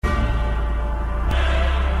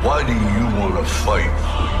Why do you want to fight?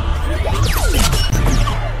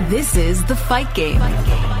 This is The Fight Game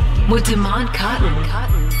with Damon Cotton.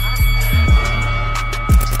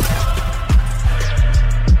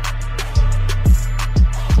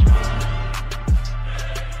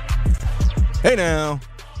 Hey now.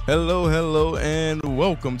 Hello, and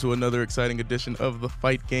welcome to another exciting edition of The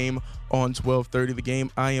Fight Game on 1230 The Game.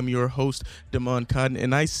 I am your host, Damon Cotton,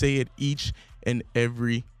 and I say it each and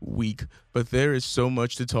every week, but there is so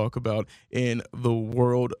much to talk about in the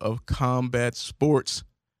world of combat sports.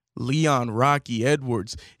 Leon Rocky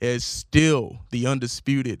Edwards is still the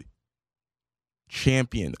undisputed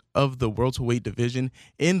champion of the welterweight division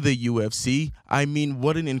in the UFC. I mean,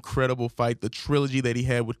 what an incredible fight. The trilogy that he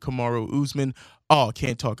had with Kamaru Usman. Oh,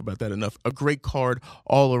 can't talk about that enough. A great card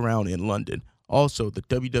all around in London. Also, the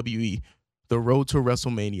WWE, the road to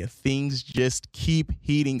WrestleMania. Things just keep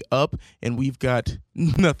heating up, and we've got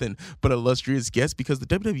nothing but illustrious guests because the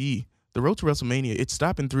WWE, the road to WrestleMania, it's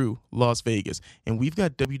stopping through Las Vegas, and we've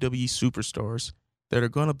got WWE superstars that are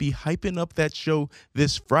going to be hyping up that show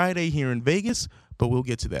this Friday here in Vegas, but we'll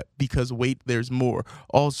get to that because wait, there's more.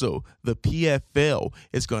 Also, the PFL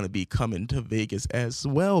is going to be coming to Vegas as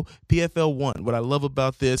well. PFL 1, what I love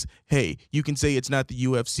about this, hey, you can say it's not the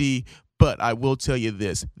UFC, but I will tell you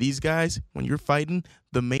this. These guys, when you're fighting,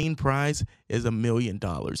 the main prize is $1 million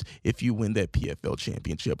if you win that PFL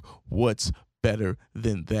championship. What's better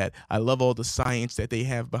than that? I love all the science that they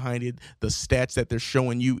have behind it, the stats that they're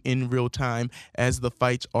showing you in real time as the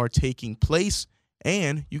fights are taking place,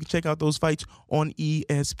 and you can check out those fights on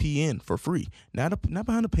ESPN for free, not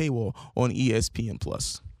behind a paywall, on ESPN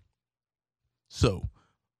Plus. So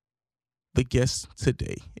the guest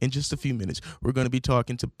today, in just a few minutes, we're going to be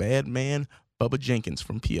talking to bad man Bubba Jenkins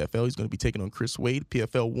from PFL. He's going to be taking on Chris Wade.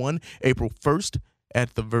 PFL 1 April 1st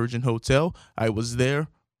at the Virgin Hotel. I was there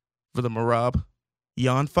for the Marab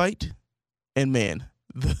Yan fight, and man,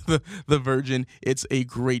 the Virgin, it's a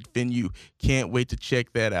great venue. Can't wait to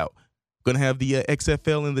check that out. Gonna have the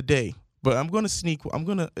XFL in the day, but I'm gonna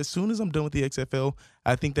as soon as I'm done with the XFL,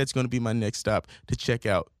 I think that's gonna be my next stop to check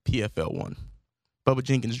out PFL 1. Bubba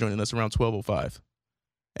Jenkins joining us around 12:05,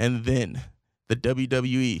 and then the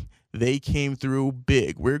WWE, they came through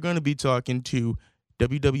big. We're gonna be talking to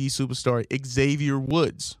WWE superstar Xavier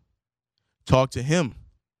Woods. Talk to him.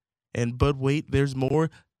 But wait, there's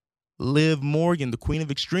more. Liv Morgan, the Queen of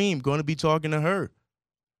Extreme, going to be talking to her.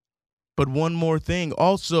 But one more thing.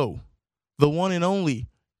 Also, the one and only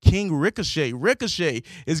King Ricochet. Ricochet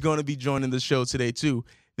is going to be joining the show today, too.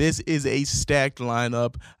 This is a stacked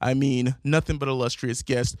lineup. I mean, nothing but illustrious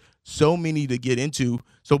guests. So many to get into.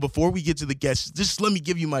 So before we get to the guests, just let me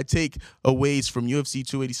give you my takeaways from UFC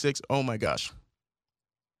 286. Oh, my gosh.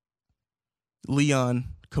 Leon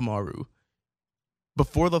Kamaru.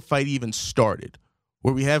 Before the fight even started,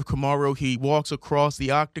 where we have Kamaru, he walks across the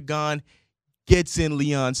octagon, gets in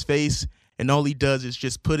Leon's face, and all he does is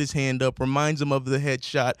just put his hand up, reminds him of the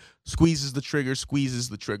headshot, squeezes the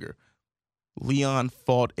trigger. Leon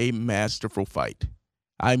fought a masterful fight.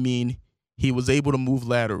 I mean, he was able to move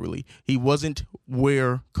laterally. He wasn't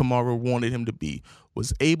where Kamaru wanted him to be.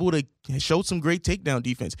 Was able to show some great takedown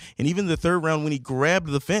defense. And even the third round when he grabbed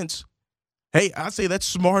the fence, hey, I say that's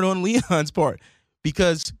smart on Leon's part.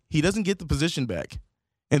 Because he doesn't get the position back.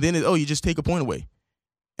 And then, you just take a point away.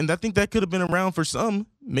 And I think that could have been around for some.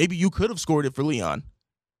 Maybe you could have scored it for Leon.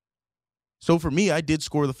 So for me, I did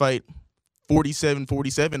score the fight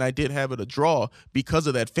 47-47. I did have it a draw because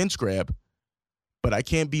of that fence grab. But I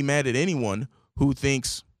can't be mad at anyone who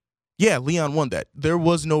thinks, yeah, Leon won that. There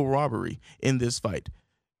was no robbery in this fight.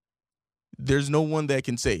 There's no one that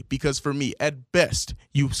can say. Because for me, at best,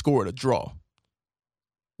 you scored a draw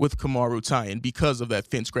with Kamaru tying because of that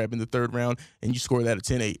fence grab in the third round, and you score that at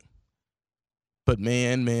 10-8. But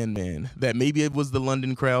man, that maybe it was the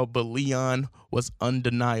London crowd, but Leon was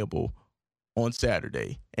undeniable on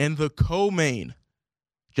Saturday. And the co-main,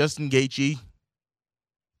 Justin Gaethje,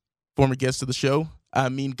 former guest of the show,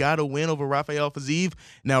 got a win over Rafael Fiziev.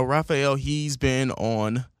 Now, Rafael, he's been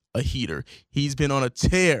on a heater. He's been on a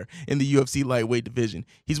tear in the UFC lightweight division.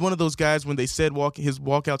 He's one of those guys, when they said his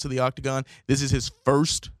walk out to the octagon, this is his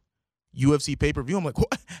first UFC pay-per-view. I'm like,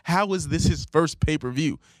 what? How is this his first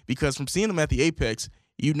pay-per-view? Because from seeing him at the Apex,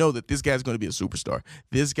 you know that this guy's going to be a superstar.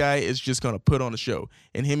 This guy is just going to put on a show.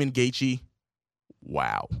 And him and Gaethje,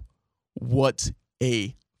 wow. What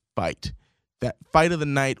a fight. That fight of the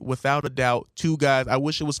night, without a doubt, two guys. I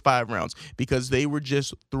wish it was 5 rounds because they were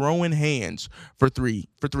just throwing hands for three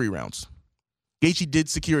rounds. Gaethje did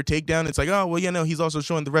secure a takedown. It's like, oh, well, yeah, no, he's also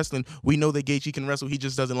showing the wrestling. We know that Gaethje can wrestle. He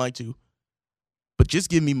just doesn't like to. but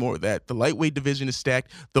just give me more of that. The lightweight division is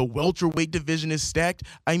stacked. The welterweight division is stacked.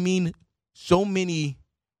 I mean, the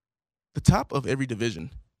top of every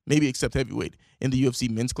division, maybe except heavyweight, in the UFC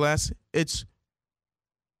men's class, it's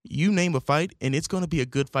you name a fight, and it's going to be a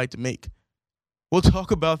good fight to make. We'll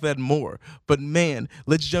talk about that more. But, man,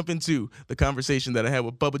 let's jump into the conversation that I had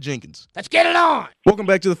with Bubba Jenkins. Let's get it on. Welcome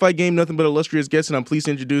back to the Fight Game, nothing but illustrious guests, and I'm pleased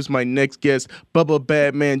to introduce my next guest, Bubba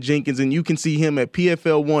Badman Jenkins, and you can see him at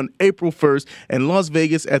PFL 1 April 1st in Las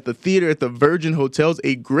Vegas at the Theater at the Virgin Hotels,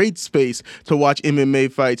 a great space to watch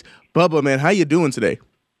MMA fights. Bubba, man, how you doing today?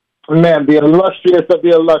 Man, be illustrious,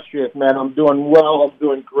 man. I'm doing well. I'm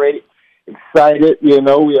doing great. Excited, we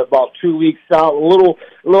have about 2 weeks out, a little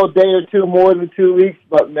day or two more than 2 weeks,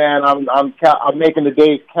 but man, I'm making the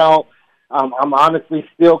days count. I'm honestly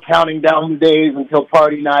still counting down the days until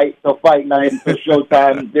party night, till fight night, until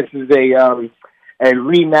showtime. This is a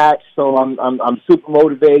rematch, so I'm super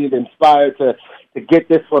motivated, inspired to get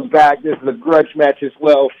this one back. This is a grudge match as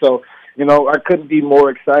well, so I couldn't be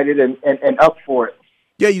more excited and up for it.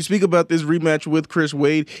 Yeah, you speak about this rematch with Chris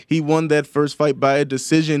Wade. He won that first fight by a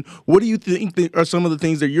decision. What do you think are some of the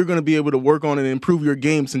things that you're going to be able to work on and improve your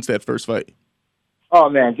game since that first fight?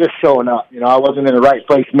 Oh, man, just showing up. I wasn't in the right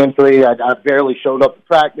place mentally. I barely showed up to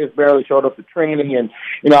practice, barely showed up to training, and,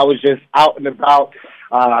 I was just out and about,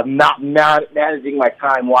 not managing my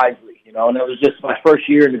time wisely. And it was just my first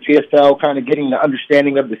year in the PFL, kind of getting the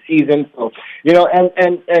understanding of the season. So,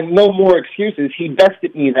 and no more excuses. He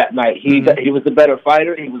bested me that night. He was a better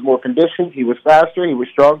fighter. He was more conditioned. He was faster. He was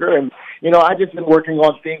stronger. And, I just been working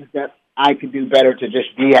on things that I could do better to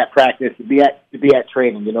just be at practice, to be at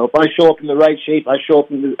training. If I show up in the right shape, I show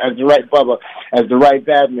up as the right Bubba, as the right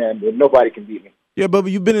bad man, then nobody can beat me. Yeah,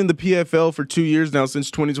 Bubba, you've been in the PFL for 2 years now,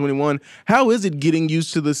 since 2021. How is it getting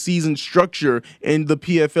used to the season structure in the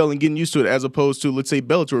PFL and getting used to it as opposed to, let's say,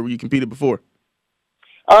 Bellator, where you competed before?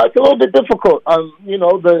 It's a little bit difficult.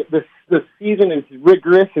 The season is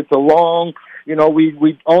rigorous. It's a long,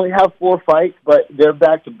 we only have 4 fights, but they're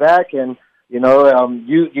back-to-back, and you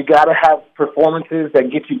got to have performances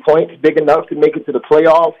that get you points big enough to make it to the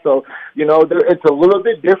playoffs. So, it's a little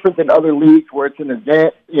bit different than other leagues where it's an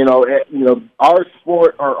event. Our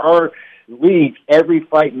sport or our league, every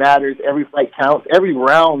fight matters, every fight counts, every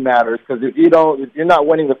round matters. Because if you're not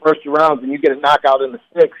winning the first 2 rounds and you get a knockout in the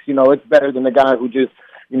 6th, it's better than the guy who just,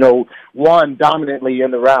 won dominantly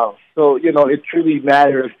in the round. So, it truly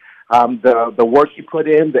matters. The work you put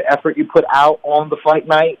in, the effort you put out on the fight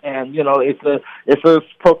night, and it's a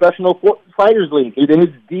professional fighters league. It is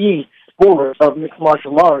the sport of mixed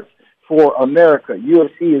martial arts for America.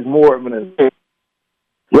 UFC is more of an event.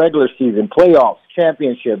 Regular season, playoffs,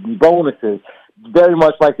 championships, bonuses, very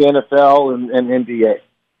much like the NFL and NBA.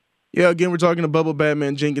 Yeah, again, we're talking to Bubba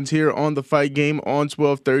Badman Jenkins here on the Fight Game on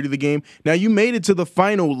 1230 The Game. Now, you made it to the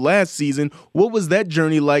final last season. What was that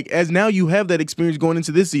journey like, as now you have that experience going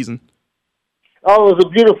into this season? Oh, it was a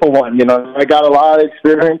beautiful one. I got a lot of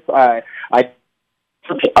experience. I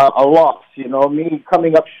took a loss, me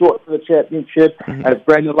coming up short for the championship, as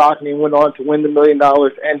Brandon Loughnane went on to win the $1 million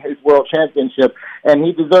and his world championship, and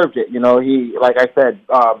he deserved it. He, like I said,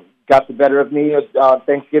 got the better of me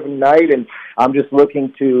Thanksgiving night, and I'm just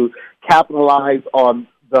looking to capitalize on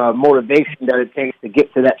the motivation that it takes to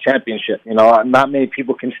get to that championship. Not many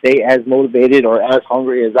people can stay as motivated or as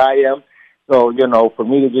hungry as I am. So, for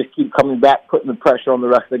me to just keep coming back, putting the pressure on the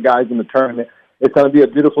rest of the guys in the tournament, it's going to be a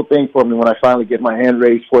beautiful thing for me when I finally get my hand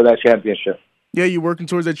raised for that championship. Yeah, you're working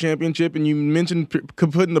towards that championship, and you mentioned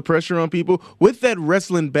putting the pressure on people. With that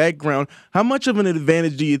wrestling background, how much of an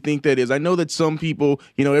advantage do you think that is? I know that some people,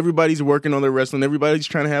 everybody's working on their wrestling. Everybody's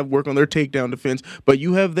trying to work on their takedown defense, but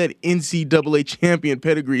you have that NCAA champion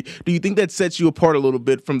pedigree. Do you think that sets you apart a little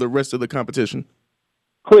bit from the rest of the competition?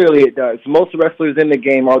 Clearly it does. Most wrestlers in the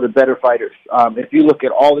game are the better fighters. If you look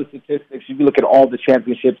at all the statistics, if you look at all the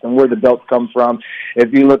championships and where the belts come from,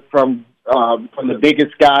 if you look from the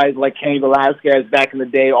biggest guys like Kenny Velasquez back in the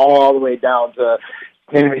day all the way down to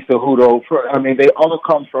Henry Cejudo, they all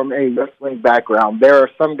come from a wrestling background. There are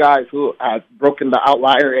some guys who have broken the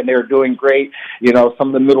outlier and they're doing great.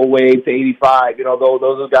 Some of the middleweights, 85,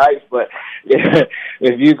 those are guys. But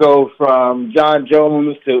if you go from John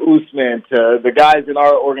Jones to Usman to the guys in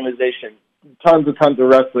our organization, tons of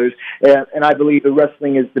wrestlers, and I believe the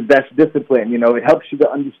wrestling is the best discipline. It helps you to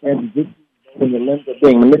understand the when your limbs are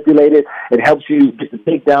being manipulated. It helps you get the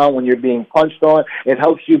takedown when you're being punched on. It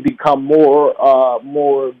helps you become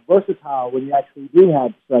more versatile when you actually do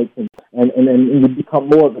have strikes, and you become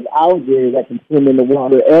more of an alligator that can swim in the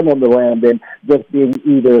water and on the land than just being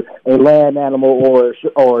either a land animal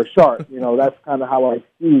or a shark. That's kind of how I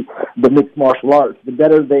see the mixed martial arts. The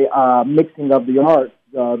better the mixing of the arts,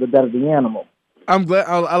 the better the animal. I'm glad.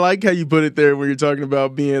 I like how you put it there, where you're talking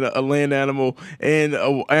about being a land animal and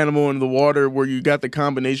an animal in the water, where you got the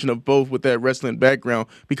combination of both with that wrestling background.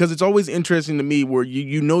 Because it's always interesting to me where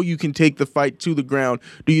you can take the fight to the ground.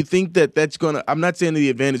 Do you think that that's gonna? I'm not saying the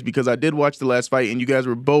advantage, because I did watch the last fight and you guys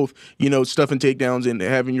were both stuffing takedowns and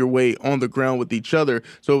having your way on the ground with each other.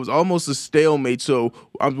 So it was almost a stalemate. So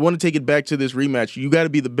I want to take it back to this rematch. You got to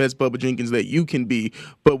be the best Bubba Jenkins that you can be.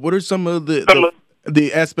 But what are some of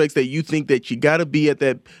the aspects that you think that you got to be at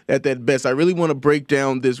that best? I really want to break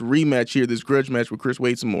down this rematch here, this grudge match with Chris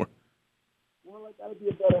Wade some more. Well, I got to be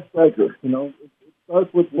a better striker. It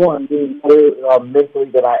starts with one being better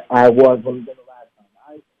mentally than I was when the last time.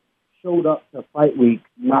 I showed up to fight week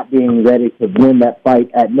not being ready to win that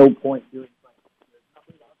fight at no point during fight. There's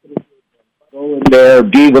nothing else to do. Go in there,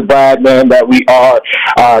 be the bad man that we are.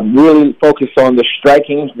 Really focus on the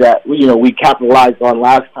striking that we capitalized on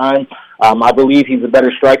last time. I believe he's a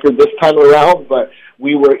better striker this time around, but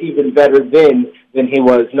we were even better then than he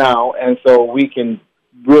was now, and so we can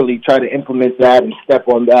really try to implement that and step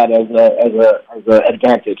on that as a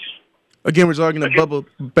advantage. Again, we're talking to Bubba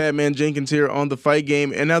Batman Jenkins here on the Fight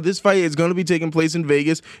Game, and now this fight is going to be taking place in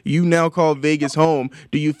Vegas. You now call Vegas home.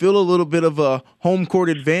 Do you feel a little bit of a home court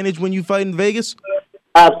advantage when you fight in Vegas?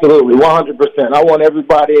 Absolutely, 100%. I want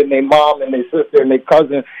everybody and their mom and their sister and their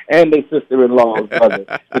cousin and their sister-in-law's brother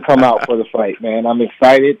to come out for the fight, man. I'm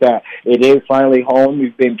excited that it is finally home.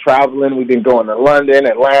 We've been traveling. We've been going to London,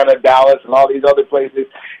 Atlanta, Dallas, and all these other places.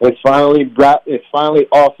 It's finally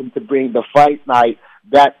awesome to bring the fight night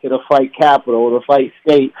back to the fight capital, the fight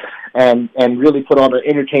state, and really put on an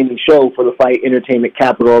entertaining show for the fight entertainment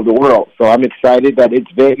capital of the world. So I'm excited that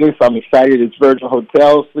it's Vegas. I'm excited it's Virgin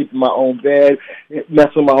Hotels, sleep in my own bed, mess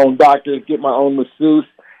with my own doctors, get my own masseuse,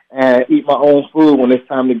 and eat my own food when it's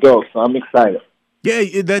time to go. So I'm excited.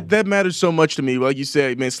 Yeah, that matters so much to me. Like you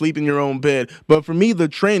said, man, sleep in your own bed. But for me, the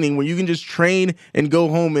training, when you can just train and go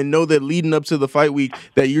home and know that leading up to the fight week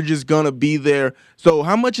that you're just going to be there. So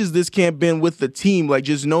how much has this camp been with the team? Like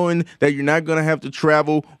just knowing that you're not going to have to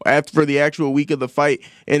travel for the actual week of the fight.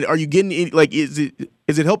 And are you getting, is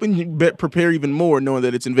it helping you prepare even more knowing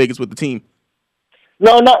that it's in Vegas with the team?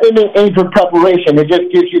 No, not any for preparation. It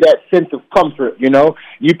just gives you that sense of comfort,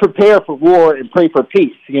 You prepare for war and pray for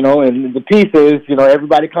peace, and the peace is,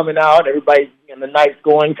 everybody coming out, everybody, the night's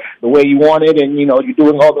going the way you want it, and, you're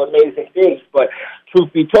doing all the amazing things. But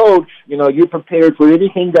truth be told, you're prepared for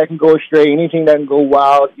anything that can go astray, anything that can go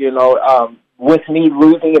wild, with me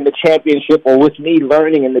losing in the championship or with me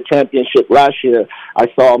learning in the championship last year, I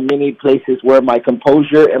saw many places where my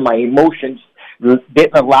composure and my emotions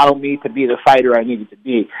didn't allow me to be the fighter I needed to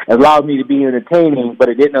be. It allowed me to be entertaining, but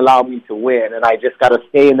it didn't allow me to win. And I just got to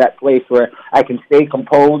stay in that place where I can stay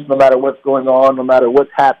composed no matter what's going on, no matter what's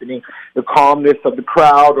happening, the calmness of the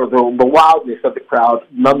crowd or the wildness of the crowd.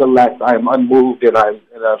 Nonetheless, I am unmoved and I'm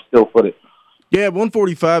still footed. Yeah,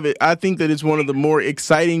 145, I think that it's one of the more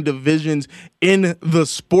exciting divisions in the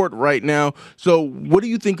sport right now. So what do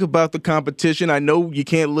you think about the competition? I know you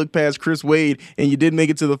can't look past Chris Wade, and you did make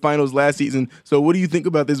it to the finals last season. So what do you think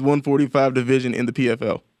about this 145 division in the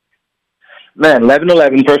PFL? Man,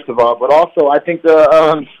 11-11, first of all. But also, I think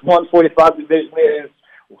the 145 division is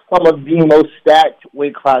some of the most stacked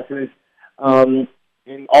weight classes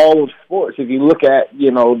in all of sports. If you look at,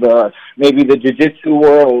 maybe the jiu-jitsu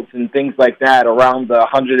worlds and things like that around the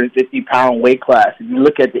 150-pound weight class, if you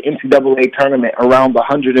look at the NCAA tournament around the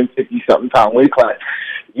 150-something pound weight class,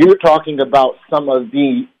 you're talking about some of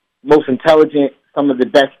the most intelligent, some of the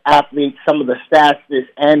best athletes, some of the fastest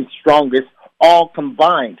and strongest all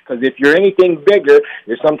combined. Because if you're anything bigger,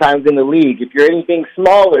 you're sometimes in the league. If you're anything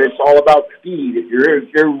smaller, it's all about speed. If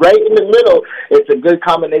you're right in the middle, it's a good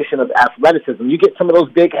combination of athleticism. You get some of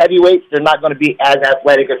those big heavyweights, they're not going to be as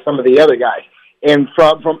athletic as some of the other guys. And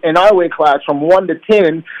from in our weight class, from 1 to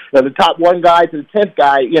 10, the top 1 guy to the 10th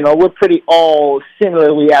guy, we're pretty all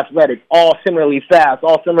similarly athletic, all similarly fast,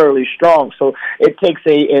 all similarly strong. So it takes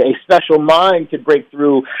a special mind to break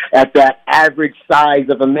through at that average size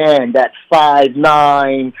of a man, that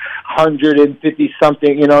 5'9",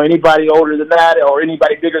 150-something. Anybody older than that or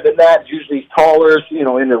anybody bigger than that is usually taller,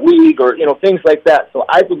 in the league or, things like that. So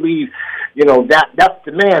I believe, that's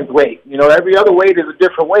the man's weight. Every other weight is a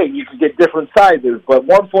different weight. You can get different sizes. sizes, but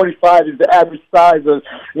 145 is the average size of,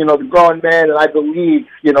 the grown man, and I believe,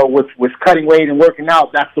 with cutting weight and working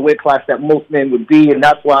out, that's the weight class that most men would be, and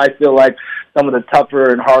that's why I feel like some of the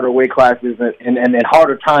tougher and harder weight classes and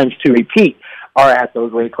harder times to repeat are at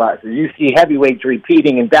those weight classes. You see heavyweights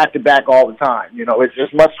repeating and back-to-back all the time. It's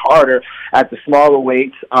just much harder at the smaller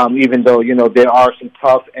weights, even though, there are some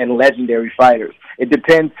tough and legendary fighters. It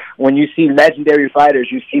depends. When you see legendary fighters,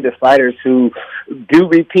 you see the fighters who do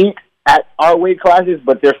repeat at our weight classes,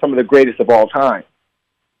 but they're some of the greatest of all time.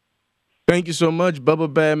 Thank you so much,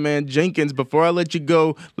 Bubba Badman Jenkins. Before I let you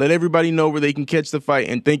go, let everybody know where they can catch the fight,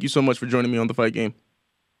 and thank you so much for joining me on the Fight Game.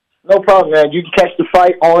 No problem, man. You can catch the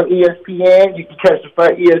fight on ESPN. You can catch the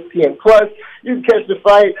fight ESPN Plus. You can catch the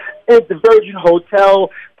fight at the Virgin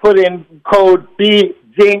Hotel. Put in code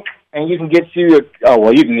BZINC, and you can get you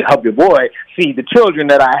can help your boy feed the children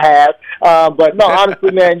that I have. But no,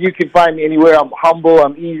 honestly, man, you can find me anywhere. I'm humble.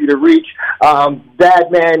 I'm easy to reach.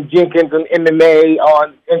 Badman Jenkins on MMA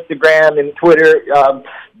on Instagram and Twitter.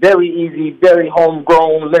 Very easy, very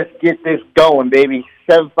homegrown. Let's get this going, baby.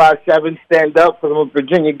 757, stand up, because I'm a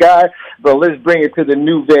Virginia guy, but let's bring it to the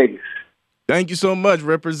New Vegas. Thank you so much,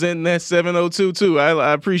 representing that 702-2.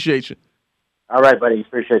 I appreciate you. All right, buddy.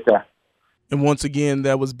 Appreciate that. And once again,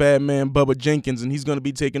 that was Badman Bubba Jenkins, and he's going to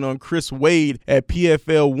be taking on Chris Wade at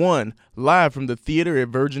PFL 1, live from the theater at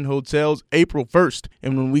Virgin Hotels, April 1st.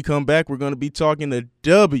 And when we come back, we're going to be talking to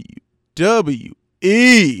WWE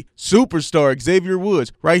superstar Xavier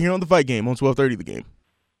Woods right here on The Fight Game on 1230 The Game.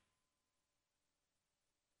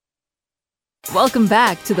 Welcome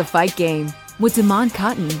back to The Fight Game with Damon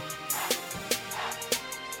Cotton.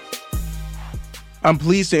 I'm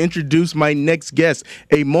pleased to introduce my next guest,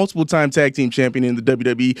 a multiple-time tag team champion in the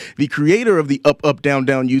WWE, the creator of the Up, Up, Down,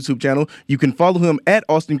 Down YouTube channel. You can follow him at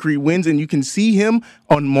Austin Creed Wins, and you can see him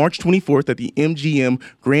on March 24th at the MGM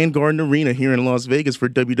Grand Garden Arena here in Las Vegas for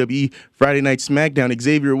WWE Friday Night SmackDown.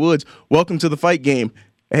 Xavier Woods, welcome to The Fight Game.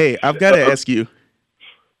 Hey, I've got to ask you.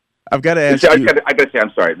 I got to say,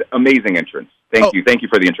 I'm sorry. Amazing entrance. Thank you. Thank you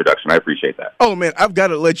for the introduction. I appreciate that. Oh, man, I've got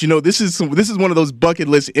to let you know, this is one of those bucket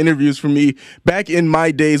list interviews for me back in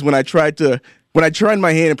my days when I tried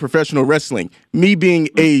my hand in professional wrestling. Me being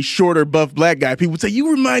a shorter, buff black guy, people would say, you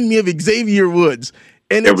remind me of Xavier Woods.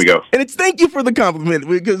 And there we go. And it's thank you for the compliment,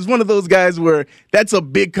 because it's one of those guys where that's a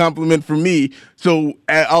big compliment for me. So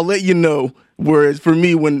I'll let you know, whereas for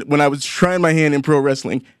me, when I was trying my hand in pro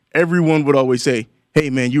wrestling, everyone would always say, hey,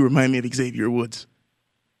 man, you remind me of Xavier Woods.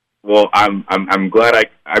 Well, I'm glad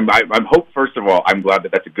I'm hope. First of all, I'm glad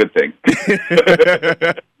that that's a good thing.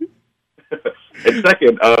 And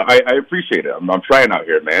second, I appreciate it. I'm trying out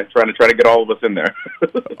here, man. Trying to get all of us in there.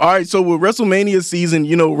 All right, so with WrestleMania season,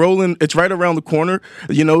 rolling, it's right around the corner.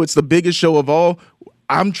 It's the biggest show of all.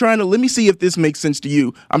 Let me see if this makes sense to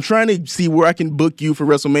you. I'm trying to see where I can book you for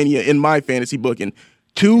WrestleMania in my fantasy booking.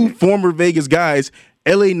 Two former Vegas guys,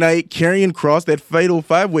 LA Knight, Karrion Kross, that fatal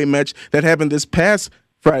 5-way match that happened this past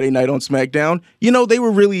Friday night on SmackDown. They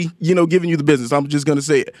were really, giving you the business. I'm just going to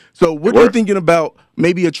say it. So what are you thinking about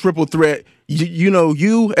maybe a triple threat? You,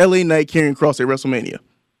 LA Knight, Karrion Kross at WrestleMania?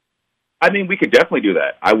 I mean, we could definitely do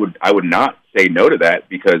that. I would not say no to that,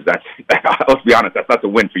 because let's be honest, that's not a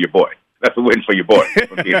win for your boy. That's a win for your boy.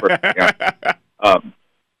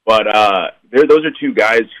 Those are two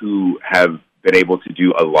guys who have been able to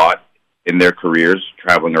do a lot in their careers,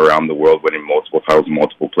 traveling around the world, winning multiple titles in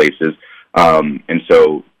multiple places. And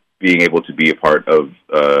so being able to be a part of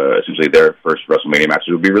essentially their first WrestleMania matches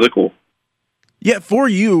would be really cool. Yeah, for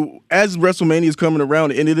you, as WrestleMania is coming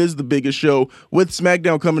around, and it is the biggest show with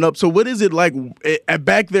SmackDown coming up, so what is it like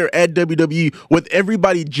back there at WWE with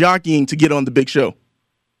everybody jockeying to get on the big show?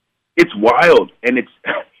 It's wild, and it's,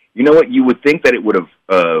 you know what, you would think that it would have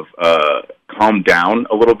calmed down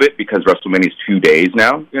a little bit because WrestleMania is 2 days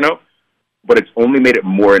now, but it's only made it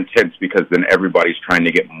more intense because then everybody's trying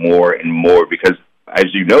to get more and more because, as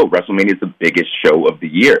you know, WrestleMania is the biggest show of the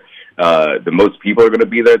year. The most people are going to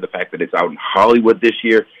be there. The fact that it's out in Hollywood this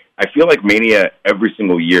year, I feel like Mania every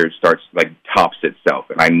single year tops itself,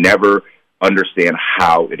 and I never understand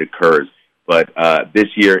how it occurs. But this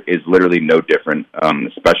year is literally no different,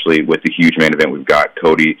 especially with the huge main event we've got,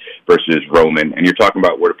 Cody versus Roman. And you're talking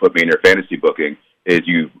about where to put me in your fantasy booking is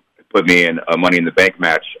you put me in a Money in the Bank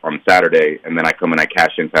match on Saturday, and then I come and I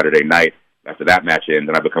cash in Saturday night. After that match ends,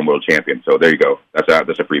 and I become world champion. So there you go. That's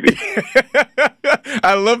a freebie.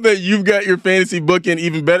 I love that you've got your fantasy booking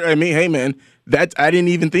even better. I mean, hey, man, I didn't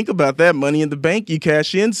even think about that. Money in the Bank, you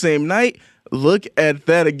cash in same night. Look at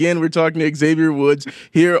that. Again, we're talking to Xavier Woods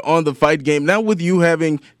here on The Fight Game. Now with you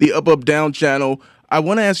having the Up, Up, Down channel, I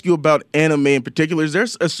want to ask you about anime in particular. Is there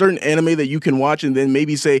a certain anime that you can watch and then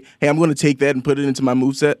maybe say, hey, I'm going to take that and put it into my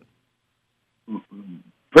moveset?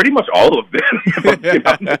 Pretty much all of them.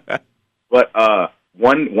 But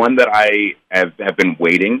one that I have been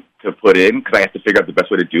waiting to put in, because I have to figure out the best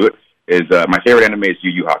way to do it, is my favorite anime is Yu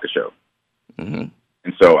Yu Hakusho. Mm-hmm.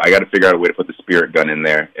 And so I got to figure out a way to put the spirit gun in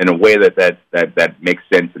there in a way that makes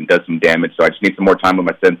sense and does some damage. So I just need some more time with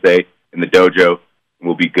my sensei in the dojo, and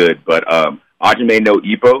we'll be good. But Hajime no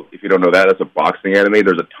Ippo, if you don't know that, that's a boxing anime.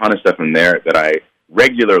 There's a ton of stuff in there that I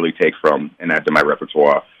regularly take from and add to my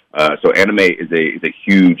repertoire. So anime is a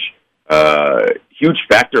huge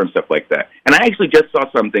factor and stuff like that. And I actually just saw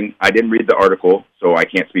something. I didn't read the article, so I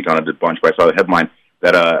can't speak on it a bunch, but I saw the headline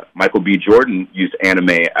that Michael B. Jordan used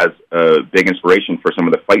anime as a big inspiration for some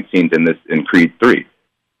of the fight scenes in Creed 3.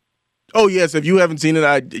 Oh, yes. If you haven't seen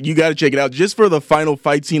it, you got to check it out. Just for the final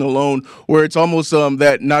fight scene alone, where it's almost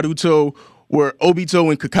that Naruto, where Obito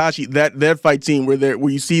and Kakashi, that fight scene where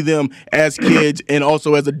you see them as kids and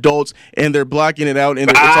also as adults, and they're blocking it out. And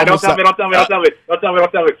don't tell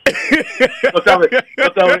me.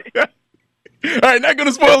 All right, not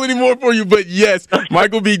gonna spoil any more for you, but yes,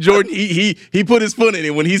 Michael B. Jordan, he put his foot in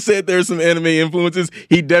it when he said there's some anime influences.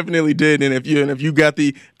 He definitely did, and if you got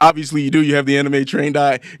obviously you have the anime trained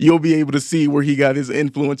eye, you'll be able to see where he got his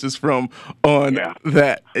influences from on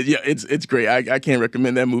that. Yeah, it's great. I can't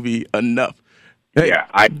recommend that movie enough. Hey. Yeah,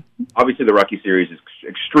 obviously the Rocky series is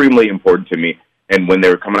extremely important to me, and when they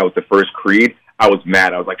were coming out with the first Creed, I was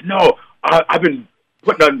mad. I was like, no, I've been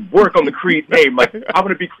putting on work on the Creed name. Like, I'm going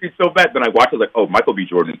to be Creed so bad. Then I watched it like, oh, Michael B.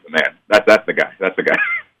 Jordan's the man. That's the guy. That's the guy.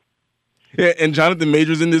 Yeah, and Jonathan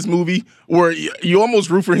Majors in this movie, where you almost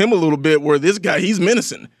root for him a little bit, where this guy, he's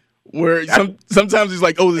menacing. Where sometimes he's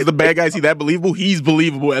like, oh, is the bad guy, is he that believable? He's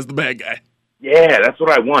believable as the bad guy. Yeah, that's what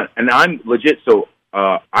I want. And I'm legit. So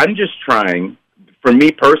I'm just trying, for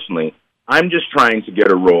me personally, I'm just trying to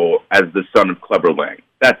get a role as the son of Clubber Lang.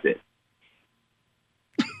 That's it.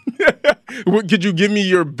 Could you give me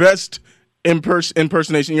your best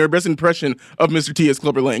impersonation, your best impression of Mr. T as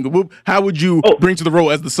Clubber Lang? How would you bring to the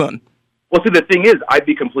role as the son? Well, see, the thing is, I'd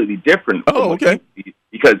be completely different. Oh, okay.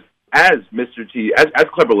 Because as Mr. T, as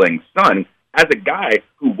Clubber Lang's son, as a guy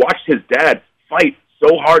who watched his dad fight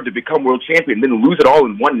so hard to become world champion, then lose it all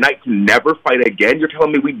in one night to never fight again, you're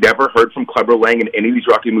telling me we never heard from Clubber Lang in any of these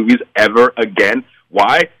Rocky movies ever again?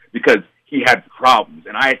 Why? Because he had problems,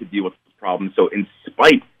 and I had to deal with those problems. So in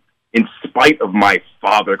spite of my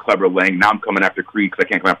father, Clubber Lang, now I'm coming after Creed because I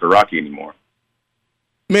can't come after Rocky anymore.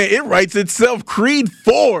 Man, it writes itself. Creed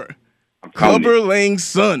 4. Clubber Lang's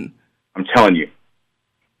son. I'm telling you.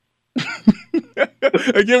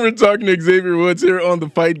 Again, we're talking to Xavier Woods here on the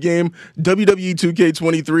Fight Game. WWE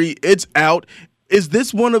 2K23, it's out. Is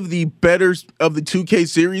this one of the better of the 2K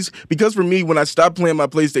series? Because for me, when I stopped playing my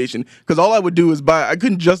PlayStation, because all I would do is I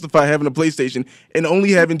couldn't justify having a PlayStation and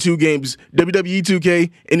only having two games, WWE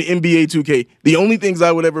 2K and NBA 2K. The only things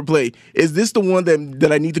I would ever play. Is this the one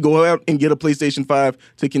that I need to go out and get a PlayStation 5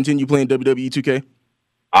 to continue playing WWE 2K?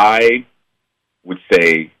 I would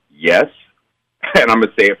say yes, and I'm going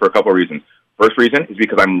to say it for a couple of reasons. First reason is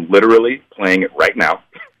because I'm literally playing it right now.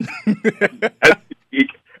 As we speak,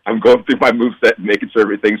 I'm going through my moveset and making sure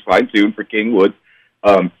everything's fine-tuned for King Woods.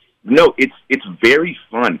 No, it's very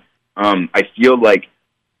fun. I feel like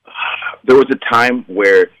there was a time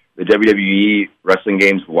where the WWE wrestling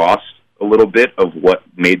games lost a little bit of what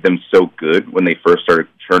made them so good when they first started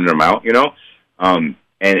churning them out, you know? And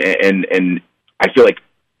I feel like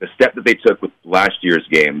the step that they took with last year's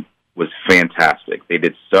game was fantastic. They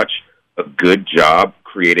did such a good job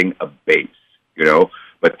creating a base, you know?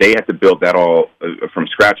 But they had to build that all from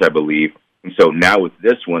scratch, I believe. And so now with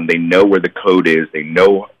this one, they know where the code is. They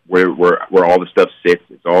know where all the stuff sits.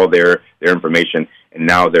 It's all their information. And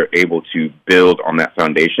now they're able to build on that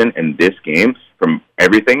foundation. And this game, from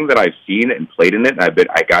everything that I've seen and played in it, and I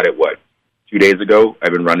got it, 2 days ago?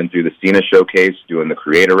 I've been running through the Cena showcase, doing the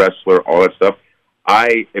Creator Wrestler, all that stuff.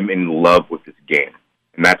 I am in love with this game.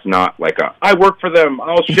 And that's not like I work for them,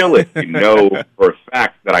 I'll shill it. You know for a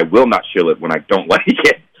fact that I will not shill it when I don't like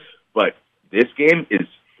it. But this game is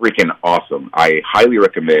freaking awesome. I highly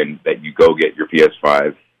recommend that you go get your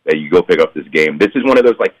PS5, that you go pick up this game. This is one of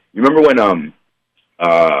those, like, you remember when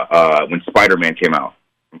Spider-Man came out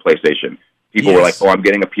from PlayStation? People were like, oh, I'm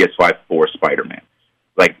getting a PS5 for Spider-Man.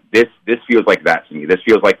 Like, this feels like that to me. This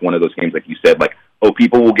feels like one of those games, like you said, like, oh,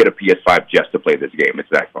 people will get a PS5 just to play this game. It's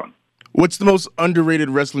that fun. What's the most underrated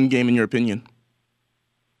wrestling game in your opinion?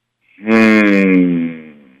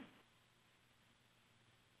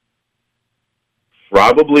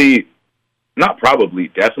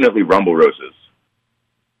 Definitely Rumble Roses.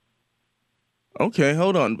 Okay,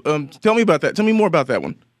 hold on. Tell me about that. Tell me more about that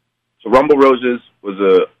one. So Rumble Roses was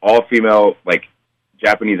a all-female, like,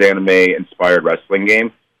 Japanese anime-inspired wrestling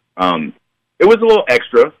game. It was a little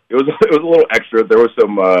extra. It was a little extra. There were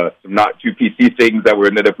some not too PC things that were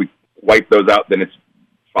in it. If we wipe those out, then it's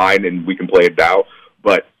fine and we can play it now.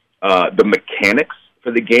 But the mechanics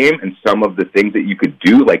for the game and some of the things that you could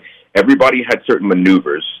do, like everybody had certain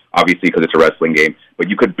maneuvers, obviously because it's a wrestling game, but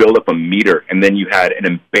you could build up a meter, and then you had an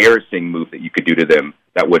embarrassing move that you could do to them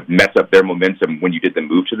that would mess up their momentum when you did the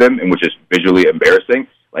move to them and was just visually embarrassing.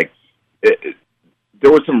 Like,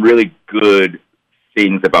 there were some really good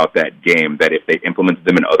things about that game that if they implemented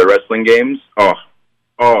them in other wrestling games,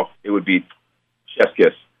 it would be chef's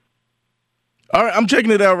kiss. All right, I'm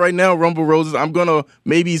checking it out right now, Rumble Roses. I'm going to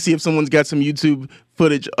maybe see if someone's got some YouTube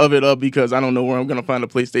footage of it up because I don't know where I'm going to find a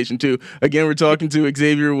PlayStation 2. Again, we're talking to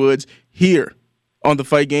Xavier Woods here on the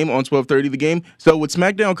Fight Game on 1230 The Game. So with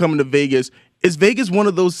SmackDown coming to Vegas, is Vegas one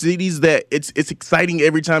of those cities that it's exciting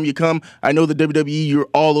every time you come? I know the WWE, you're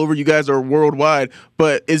all over. You guys are worldwide.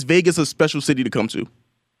 But is Vegas a special city to come to?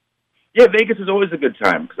 Yeah, Vegas is always a good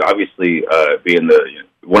time because obviously being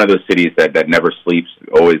one of those cities that never sleeps,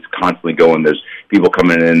 always constantly going. There's people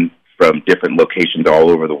coming in from different locations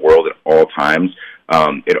all over the world at all times.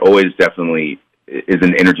 It always definitely is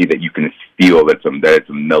an energy that you can feel that it's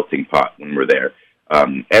a melting pot when we're there.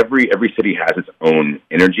 Every city has its own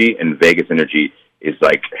energy, and Vegas energy is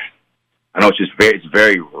like, I know it's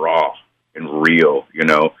very raw and real, you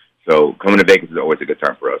know. So coming to Vegas is always a good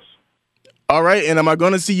time for us. All right, and am I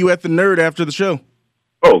going to see you at the Nerd after the show?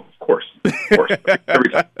 Oh, of course. Every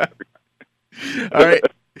time. All right,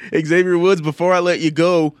 Xavier Woods, before I let you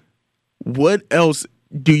go, what else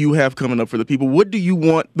do you have coming up for the people? What do you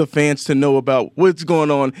want the fans to know about what's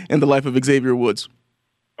going on in the life of Xavier Woods?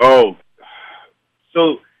 Oh,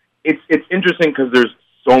 so it's interesting because there's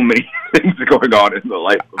so many things going on in the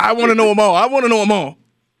life of I want to know them all.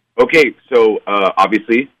 Okay, so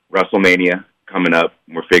obviously WrestleMania coming up.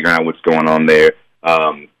 We're figuring out what's going on there.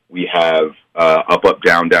 We have up,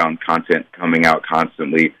 down content coming out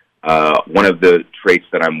constantly. One of the traits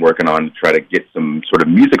that I'm working on to try to get some sort of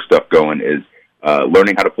music stuff going is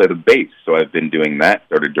learning how to play the bass. So I've been doing that.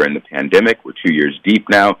 Started during the pandemic. We're 2 years deep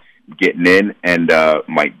now, getting in, and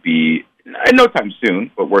might be in no time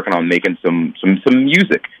soon, but working on making some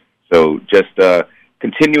music. So just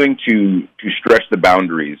continuing to stretch the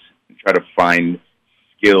boundaries and try to find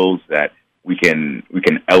skills that we can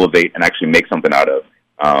elevate and actually make something out of.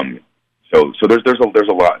 So there's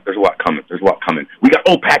a lot coming. We got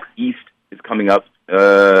PAX East is coming up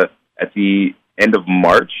at the end of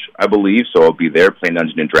March, I believe. So I'll be there playing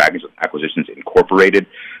Dungeons and Dragons with Acquisitions Incorporated.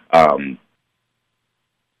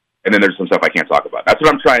 And then there's some stuff I can't talk about. That's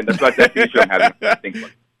what I'm trying. That's the issue I'm having. I think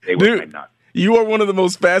they would not. You are one of the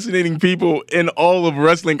most fascinating people in all of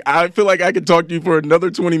wrestling. I feel like I could talk to you for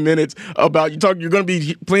another 20 minutes about you're going to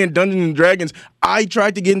be playing Dungeons and Dragons. I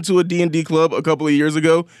tried to get into a D&D club a couple of years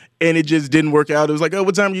ago, and it just didn't work out. It was like, oh,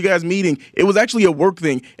 what time are you guys meeting? It was actually a work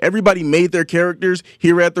thing. Everybody made their characters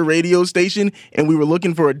here at the radio station, and we were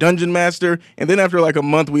looking for a dungeon master. And then after like a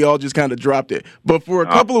month, we all just kind of dropped it. But for a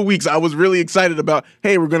couple of weeks, I was really excited about,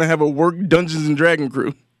 hey, we're going to have a work Dungeons and Dragon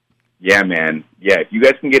crew. Yeah, man. Yeah, if you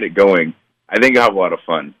guys can get it going, I think you'll have a lot of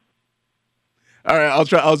fun. All right, I'll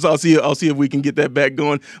try. I'll see if we can get that back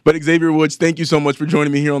going. But Xavier Woods, thank you so much for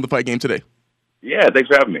joining me here on the Fight Game today. Yeah, thanks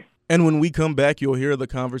for having me. And when we come back, you'll hear the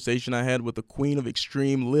conversation I had with the Queen of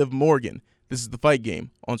Extreme, Liv Morgan. This is the Fight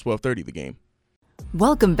Game on 1230 The Game.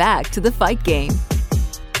 Welcome back to the Fight Game.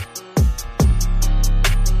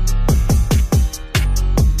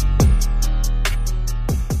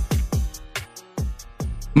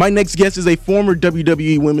 My next guest is a former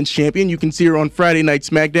WWE Women's Champion. You can see her on Friday Night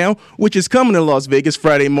SmackDown, which is coming to Las Vegas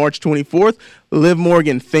Friday, March 24th. Liv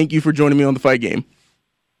Morgan, thank you for joining me on the Fight Game.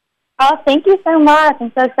 Oh, thank you so much.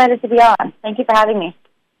 I'm so excited to be on. Thank you for having me.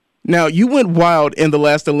 Now, you went wild in the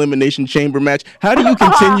last Elimination Chamber match. How do you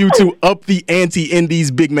continue to up the ante in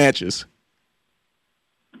these big matches?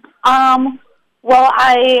 Well,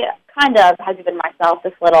 I kind of have given myself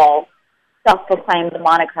this little self-proclaimed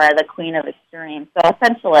moniker, the Queen of Extreme. So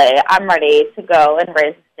essentially, I'm ready to go and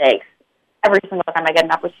raise the stakes every single time I get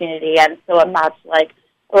an opportunity. And so a match like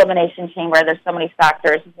Elimination Chamber, there's so many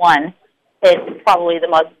factors. One, it's probably the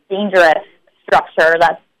most dangerous structure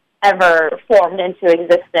that's ever formed into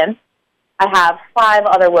existence. I have 5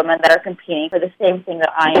 other women that are competing for the same thing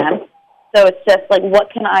that I am. So it's just like, what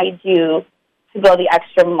can I do to go the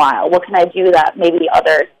extra mile? What can I do that maybe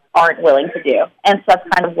others aren't willing to do? And so that's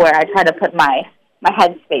kind of where I try to put my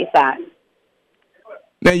headspace at.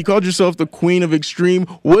 Now, you called yourself the queen of extreme.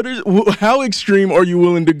 How extreme are you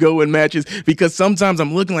willing to go in matches? Because sometimes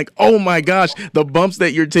I'm looking like, oh my gosh, the bumps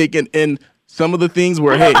that you're taking and some of the things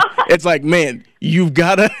where, hey, it's like, man, you've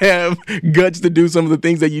got to have guts to do some of the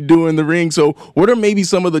things that you do in the ring. So what are maybe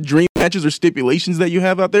some of the dream matches or stipulations that you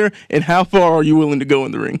have out there, and how far are you willing to go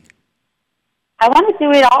in the ring? I want to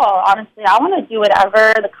do it all, honestly. I want to do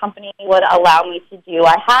whatever the company would allow me to do.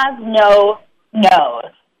 I have no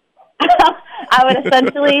no's. I would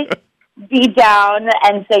essentially be down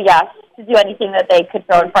and say yes to do anything that they could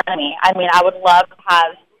throw in front of me. I mean, I would love to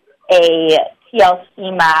have a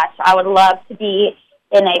TLC match. I would love to be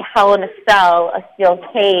in a Hell in a Cell, a steel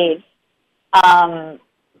cage.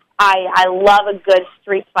 I love a good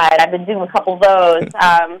street fight. I've been doing a couple of those.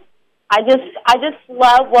 I just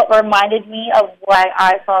love what reminded me of why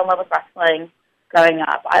I fell in love with wrestling growing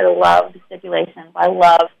up. I love the stipulations. I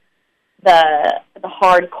love the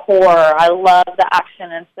hardcore. I love the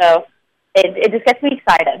action, and so it just gets me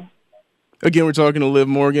excited. Again, we're talking to Liv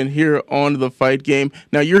Morgan here on The Fight Game.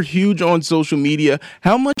 Now, you're huge on social media.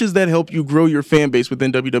 How much has that helped you grow your fan base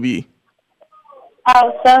within WWE?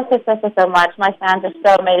 Oh, so much. My fans are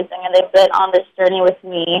so amazing, and they've been on this journey with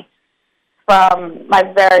me from my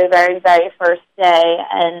very, very, very first day,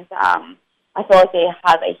 and I feel like they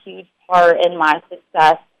have a huge part in my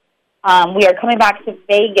success. We are coming back to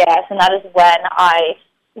Vegas, and that is when I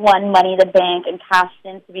won Money in the Bank and cashed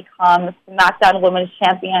in to become SmackDown Women's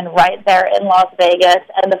Champion right there in Las Vegas.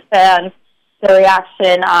 And the fans, the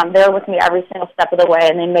reaction, they're with me every single step of the way,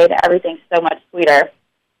 and they made everything so much sweeter.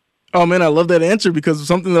 Oh, man, I love that answer, because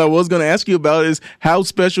something that I was going to ask you about is how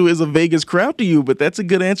special is a Vegas crowd to you? But that's a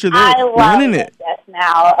good answer there. I love Vegas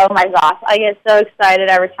now. Oh, my gosh. I get so excited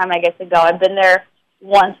every time I get to go. I've been there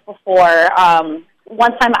once before.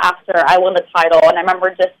 One time after I won the title, and I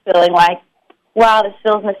remember just feeling like, wow, this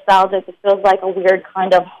feels nostalgic. This feels like a weird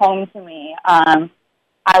kind of home to me.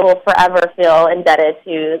 I will forever feel indebted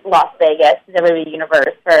to Las Vegas, to WWE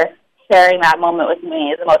Universe, for sharing that moment with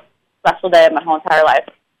me. It's the most special day of my whole entire life.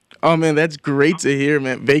 Oh, man, that's great to hear,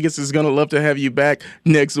 man. Vegas is going to love to have you back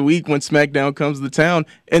next week when SmackDown comes to town.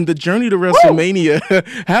 And the journey to WrestleMania,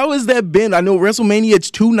 how has that been? I know WrestleMania,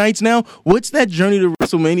 it's 2 nights now. What's that journey to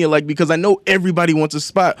WrestleMania like? Because I know everybody wants a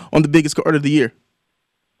spot on the biggest card of the year.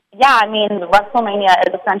 Yeah, I mean, WrestleMania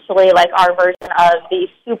is essentially like our version of the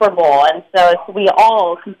Super Bowl. And so we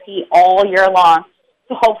all compete all year long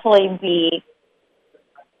to hopefully be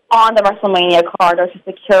on the WrestleMania card or to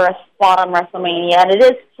secure a spot on WrestleMania. And it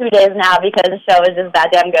is 2 days now because the show is just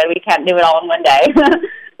that damn good. We can't do it all in one day.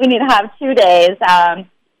 We need to have 2 days.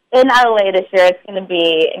 In LA this year, it's going to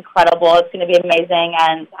be incredible. It's going to be amazing.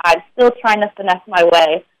 And I'm still trying to finesse my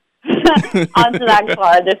way onto that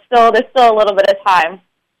card. There's still a little bit of time.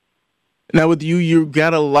 Now, with you, you've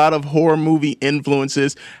got a lot of horror movie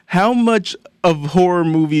influences. How much of horror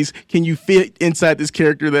movies can you fit inside this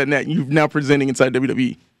character that you're now presenting inside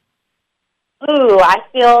WWE? Ooh, I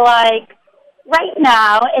feel like right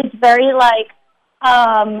now it's very like,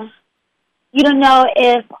 you don't know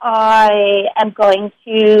if I am going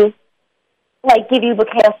to like give you a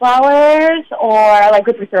bouquet of flowers or like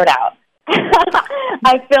rip your throat out.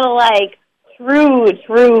 I feel like true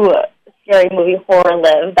scary movie horror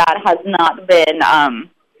Liv that has not been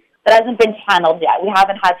that hasn't been channeled yet. We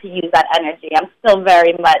haven't had to use that energy. I'm still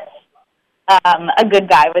very much a good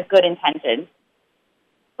guy with good intentions.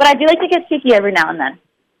 But I do like to get cheeky every now and then.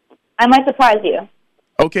 I might surprise you.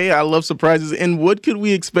 Okay, I love surprises. And what could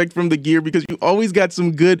we expect from the gear? Because you always got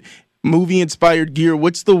some good movie-inspired gear.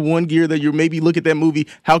 What's the one gear that you're maybe look at that movie,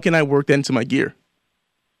 how can I work that into my gear?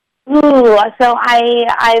 Ooh, so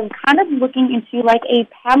I'm kind of looking into like a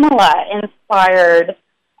Pamela-inspired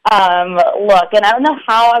look. And I don't know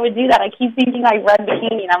how I would do that. I keep thinking like red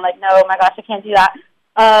bikini, and I'm like, no, oh my gosh, I can't do that.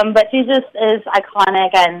 But she just is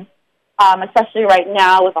iconic, and especially right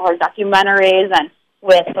now with all her documentaries and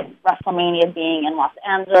with WrestleMania being in Los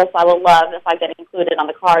Angeles, I would love if I get included on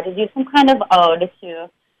the card to do some kind of ode to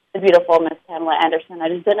the beautiful Miss Pamela Anderson. I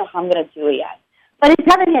just don't know how I'm going to do it yet. But if you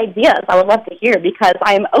have any ideas, I would love to hear, because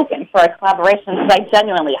I am open for a collaboration, because I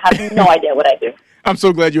genuinely have no idea what I do. I'm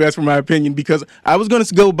so glad you asked for my opinion, because I was going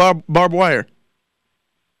to go barbed wire.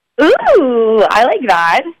 Ooh, I like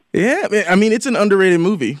that. Yeah, I mean, it's an underrated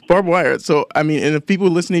movie, Barbed Wire. So, I mean, and if people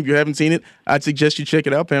are listening, if you haven't seen it, I'd suggest you check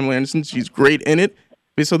it out, Pamela Anderson. She's great in it.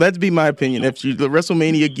 So that'd be my opinion. If you the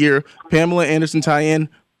WrestleMania gear, Pamela Anderson tie-in,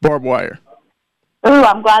 Barbed Wire. Ooh,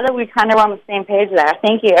 I'm glad that we kind of on the same page there.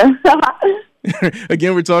 Thank you.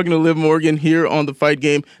 Again, we're talking to Liv Morgan here on The Fight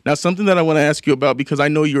Game. Now, something that I want to ask you about, because I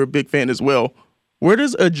know you're a big fan as well. Where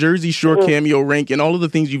does a Jersey Shore cameo rank in all of the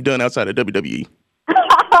things you've done outside of WWE?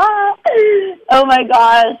 Oh my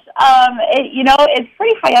gosh. It's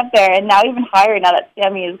pretty high up there, and now even higher now that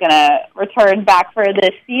Sammy is gonna return back for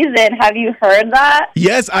this season. Have you heard that?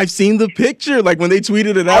 Yes, I've seen the picture, like when they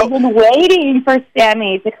tweeted it out. I've been waiting for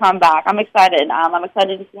Sammy to come back. I'm excited. I'm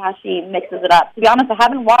excited to see how she mixes it up. To be honest, I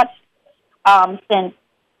haven't watched since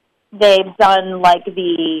they've done like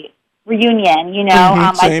the reunion.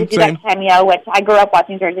 I did do that cameo, which I grew up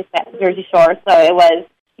watching Jersey Shore, so it was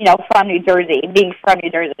from New Jersey. Being from New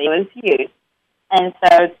Jersey, it was huge. And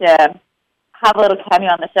so to have a little cameo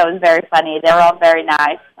on the show was very funny. They were all very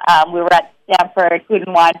nice. We were at Stanford Food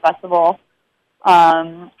and Wine Festival.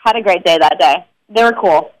 Had a great day that day. They were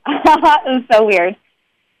cool. It was so weird.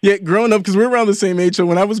 Yeah, growing up, because we're around the same age, so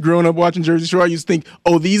when I was growing up watching Jersey Shore, I used to think,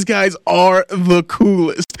 oh, these guys are the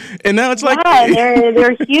coolest. And now it's like... Yeah,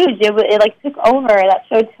 they're huge. It took over. That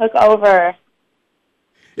show took over.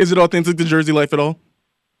 Is it authentic to Jersey life at all?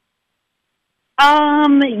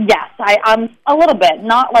 Yes, a little bit.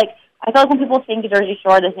 Not like, I feel like when people think Jersey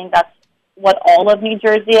Shore, they think that's what all of New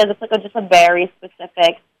Jersey is. It's like just a very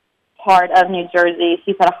specific part of New Jersey,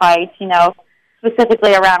 Seaside Heights,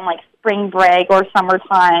 specifically around like spring break or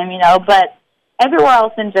summertime, but everywhere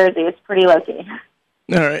else in Jersey, it's pretty low-key.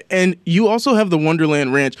 All right, and you also have the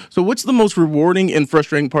Wonderland Ranch. So what's the most rewarding and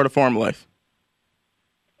frustrating part of farm life?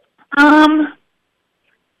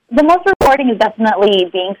 The most rewarding is definitely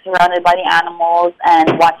being surrounded by the animals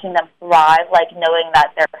and watching them thrive, like knowing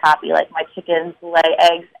that they're happy. Like my chickens lay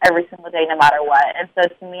eggs every single day no matter what. And so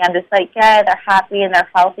to me, I'm just like, yeah, they're happy and they're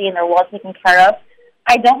healthy and they're well taken care of.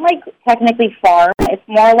 I don't technically farm. It's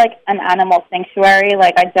more like an animal sanctuary.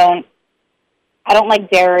 Like I don't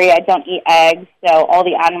like dairy. I don't eat eggs. So all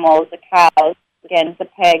the animals, the cows, again, the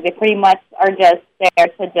pig, they pretty much are just there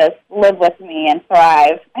to just live with me and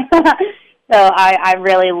thrive. So I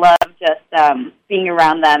really love just being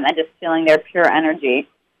around them and just feeling their pure energy.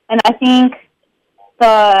 And I think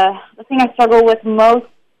the thing I struggle with most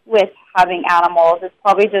with having animals is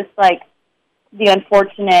probably just like the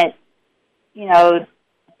unfortunate,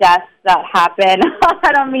 deaths that happen.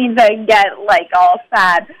 I don't mean to get all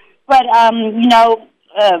sad, but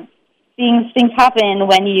things happen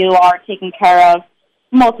when you are taking care of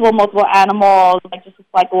multiple animals, like just a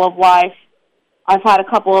cycle of life. I've had a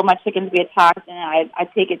couple of my chickens be attacked, and I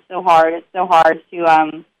take it so hard. It's so hard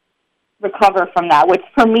to recover from that, which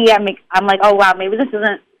for me, I'm like, oh, wow, maybe this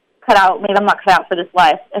isn't cut out. Maybe I'm not cut out for this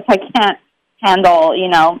life if I can't handle,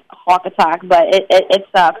 a hawk attack. But it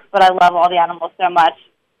sucks, but I love all the animals so much.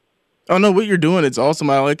 Oh, no, what you're doing, it's awesome.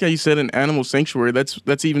 I like how you said an animal sanctuary.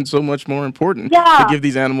 That's even so much more important to give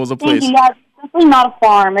these animals a place. Yeah, it's definitely not a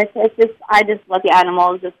farm. It's just, I just let the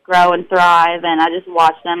animals just grow and thrive, and I just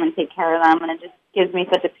watch them and take care of them, and it just gives me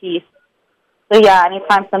such a peace. So, yeah,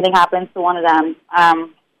 anytime something happens to one of them,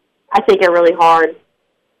 I take it really hard.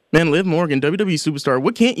 Man, Liv Morgan, WWE superstar,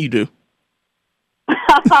 what can't you do?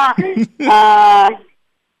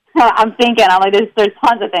 I'm thinking. I'm like, there's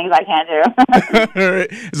tons of things I can't do. All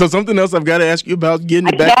right. So something else I've got to ask you about getting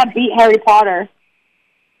back. I can't beat Harry Potter.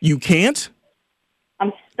 You can't?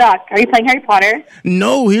 I'm stuck. Are you playing Harry Potter?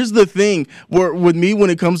 No, here's the thing. With me, when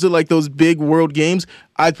it comes to like those big world games,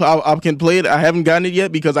 I can play it. I haven't gotten it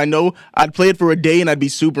yet because I know I'd play it for a day and I'd be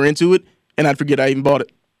super into it and I'd forget I even bought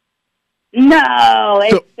it. No,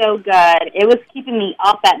 it's so good. It was keeping me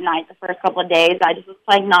up at night the first couple of days. I just was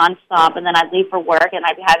playing nonstop, and then I'd leave for work, and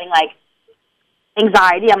I'd be having,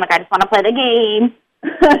 anxiety. I'm like, I just want to play the game.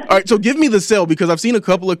 All right, so give me the cell, because I've seen a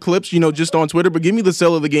couple of clips, just on Twitter, but give me the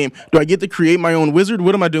cell of the game. Do I get to create my own wizard?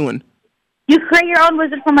 What am I doing? You create your own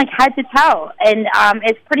wizard from, head to toe, and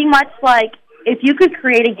it's pretty much like if you could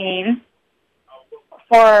create a game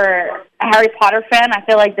for a Harry Potter fan, I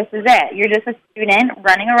feel like this is it. You're just a student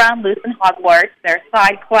running around loose in Hogwarts. There's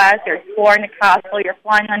side quests. You're exploring the castle. You're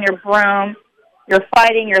flying on your broom. You're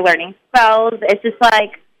fighting. You're learning spells. It's just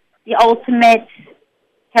like the ultimate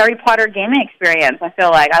Harry Potter gaming experience, I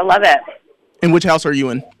feel like. I love it. And which house are you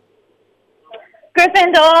in?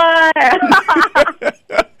 Gryffindor!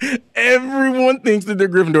 Everyone thinks that they're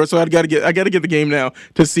Gryffindor, so I gotta get the game now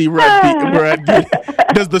to see where I'd get.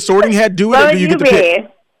 Does the Sorting Hat do it, or do you get to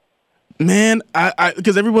pick? Man, I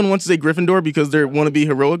because everyone wants to say Gryffindor because they want to be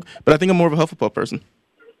heroic, but I think I'm more of a Hufflepuff person.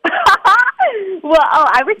 Well,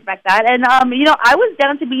 I respect that, and I was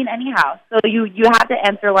down to be in any house, so you have to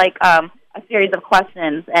answer a series of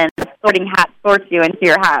questions, and the Sorting Hat sorts you into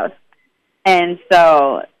your house, and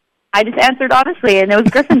so I just answered honestly, and it was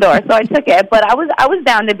Gryffindor, so I took it. But I was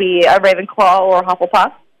down to be a Ravenclaw or a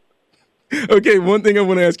Hufflepuff. Okay, one thing I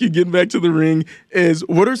want to ask you, getting back to the ring, is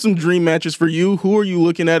what are some dream matches for you? Who are you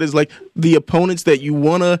looking at as the opponents that you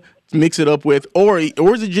want to mix it up with, or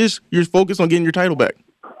is it just you're focused on getting your title back?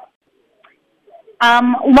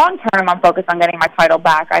 Long term, I'm focused on getting my title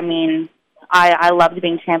back. I mean, I loved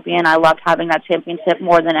being champion. I loved having that championship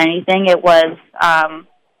more than anything. It was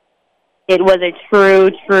a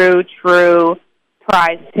true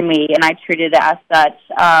prize to me, and I treated it as such.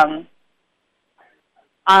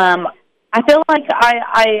 I feel like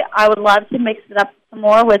I would love to mix it up some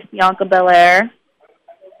more with Bianca Belair.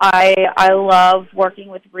 I love working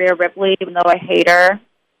with Rhea Ripley, even though I hate her.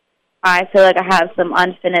 I feel like I have some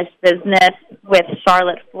unfinished business with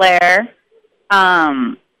Charlotte Flair.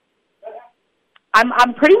 I'm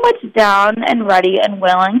pretty much down and ready and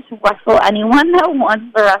willing to wrestle anyone that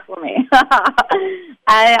wants to wrestle me.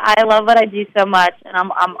 I love what I do so much, and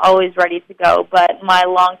I'm always ready to go. But my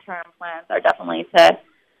long-term plans are definitely to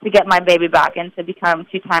get my baby back and to become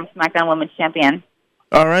 2-time SmackDown Women's Champion.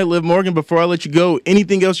 All right, Liv Morgan, before I let you go,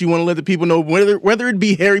 anything else you want to let the people know, whether it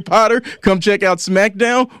be Harry Potter, come check out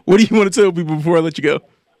SmackDown? What do you want to tell people before I let you go?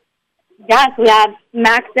 Yes, we have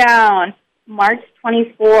SmackDown, March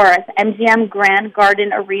 24th, MGM Grand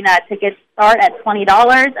Garden Arena. Tickets start at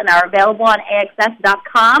 $20 and are available on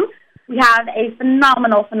AXS.com. We have a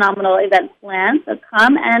phenomenal event planned, so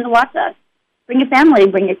come and watch us. Bring your family,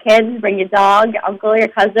 bring your kids, bring your dog, your uncle, your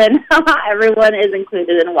cousin. Everyone is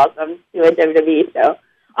included and welcome to a WWE show.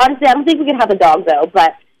 Honestly, I don't think we can have a dog, though,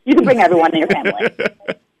 but you can bring everyone in your family.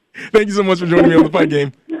 Thank you so much for joining me on the Fight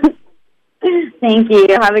Game. Thank you.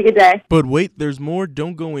 Have a good day. But wait, there's more.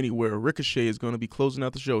 Don't go anywhere. Ricochet is going to be closing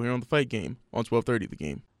out the show here on the Fight Game on 1230 The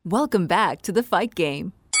Game. Welcome back to the Fight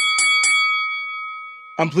Game.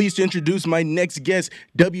 I'm pleased to introduce my next guest,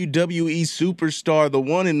 WWE superstar, the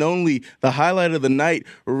one and only, the highlight of the night,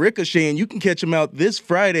 Ricochet, and you can catch him out this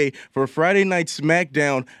Friday for Friday Night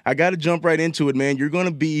SmackDown. I got to jump right into it, man. You're going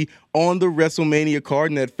to be on the WrestleMania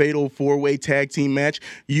card in that fatal four-way tag team match.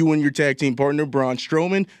 You and your tag team partner, Braun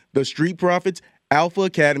Strowman, the Street Profits, Alpha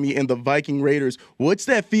Academy, and the Viking Raiders. What's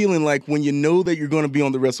that feeling like when you know that you're going to be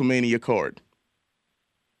on the WrestleMania card?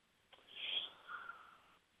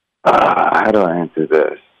 How do I answer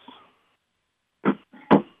this?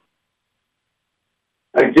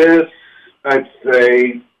 I guess I'd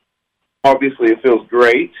say, obviously, it feels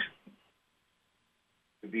great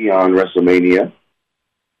to be on WrestleMania.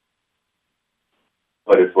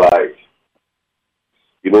 But it's like,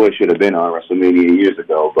 you know, it should have been on WrestleMania years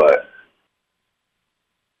ago, but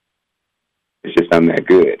it's just not that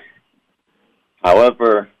good.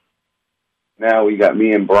 However, now we got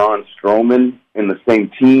me and Braun Strowman in the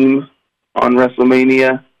same team on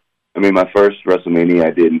WrestleMania. I mean, my first WrestleMania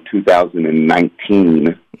I did in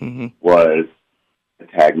 2019 was a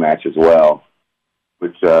tag match as well,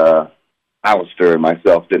 which Alistair and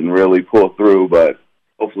myself didn't really pull through, but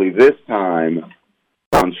hopefully this time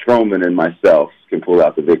Braun Strowman and myself can pull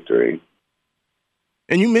out the victory.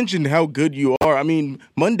 And you mentioned how good you are. I mean,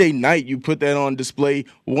 Monday night you put that on display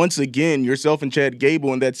once again, yourself and Chad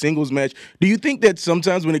Gable in that singles match. Do you think that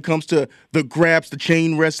sometimes when it comes to the graps, the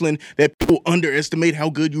chain wrestling, that people underestimate how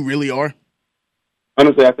good you really are?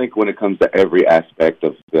 Honestly, I think when it comes to every aspect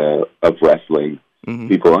of wrestling,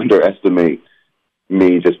 people underestimate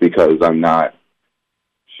me just because I'm not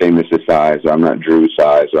Sheamus' size, or I'm not Drew's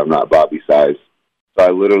size, or I'm not Bobby's size. So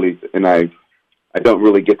I don't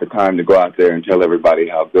really get the time to go out there and tell everybody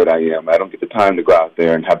how good I am. I don't get the time to go out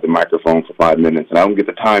there and have the microphone for 5 minutes. And I don't get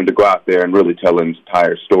the time to go out there and really tell an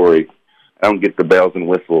entire story. I don't get the bells and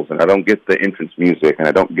whistles, and I don't get the entrance music, and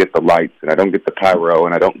I don't get the lights, and I don't get the pyro,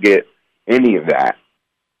 and I don't get any of that.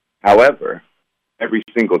 However, every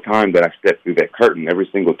single time that I step through that curtain, every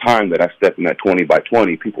single time that I step in that 20 by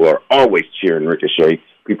 20, people are always cheering Ricochet.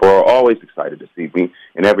 People are always excited to see me.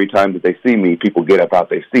 And every time that they see me, people get up out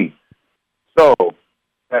their seat. So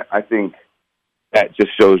I think that just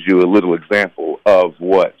shows you a little example of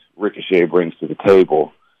what Ricochet brings to the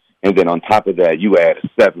table. And then on top of that, you add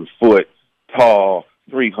a 7-foot tall,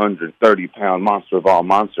 330-pound monster of all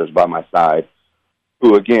monsters by my side,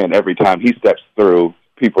 who, again, every time he steps through,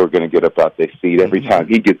 people are going to get up out their seat. Every time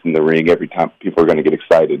he gets in the ring, every time people are going to get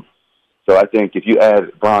excited. So I think if you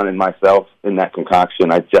add Braun and myself in that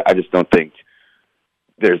concoction, I just don't think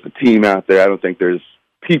there's a team out there. I don't think there's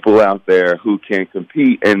people out there who can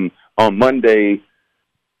compete. And on Monday,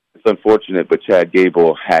 it's unfortunate, but Chad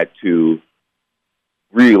Gable had to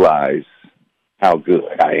realize how good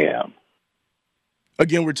I am.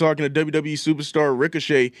 Again, we're talking to WWE superstar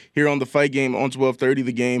Ricochet here on the Fight Game on 1230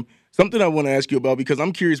 The Game. Something I want to ask you about, because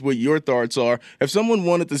I'm curious what your thoughts are. If someone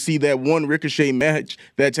wanted to see that one Ricochet match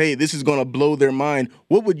that's, hey, this is going to blow their mind,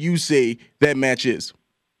 what would you say that match is?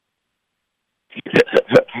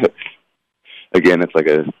 Again, it's like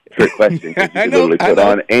a trick question. You can literally put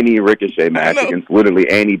on any Ricochet match against literally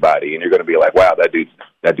anybody, and you're going to be like, wow, that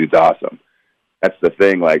dude's awesome. That's the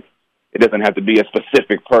thing. Like, it doesn't have to be a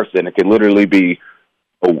specific person. It could literally be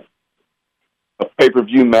a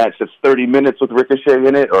pay-per-view match that's 30 minutes with Ricochet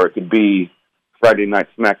in it, or it could be Friday Night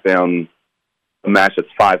SmackDown, a match that's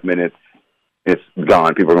 5 minutes. It's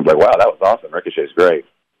gone. People are going to be like, wow, that was awesome. Ricochet's great.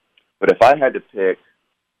 But if I had to pick,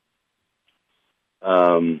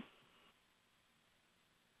 I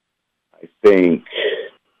think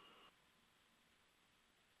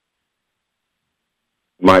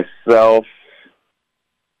myself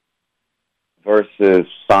versus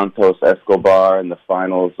Santos Escobar in the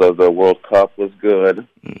finals of the World Cup was good.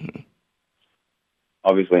 Mm-hmm.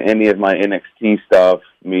 Obviously, any of my NXT stuff,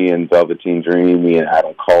 me and Velveteen Dream, me and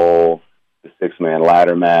Adam Cole, the six-man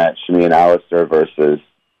ladder match, me and Alistair versus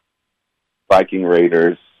Viking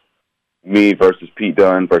Raiders, me versus Pete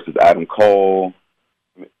Dunne versus Adam Cole.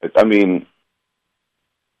 I mean,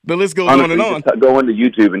 the list goes honestly, on and on. Just go into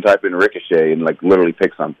YouTube and type in Ricochet and like literally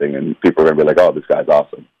pick something, and people are gonna be like, "Oh, this guy's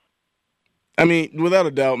awesome." I mean, without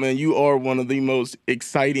a doubt, man, you are one of the most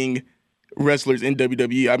exciting wrestlers in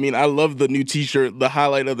WWE. I mean, I love the new T-shirt, the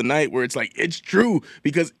highlight of the night, where it's like, it's true,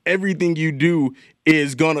 because everything you do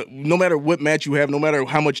is gonna, no matter what match you have, no matter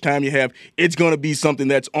how much time you have, it's gonna be something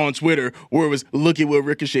that's on Twitter where it was, look at what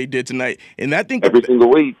Ricochet did tonight. And I think every single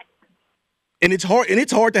week. And it's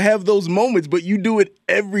hard to have those moments, but you do it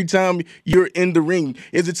every time you're in the ring.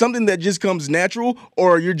 Is it something that just comes natural,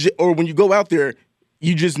 or or when you go out there,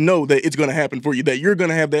 you just know that it's going to happen for you, that you're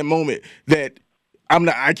going to have that moment that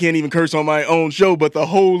I can't even curse on my own show, but the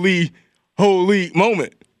holy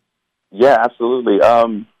moment. Yeah, absolutely.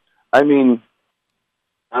 I mean,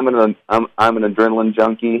 I'm an adrenaline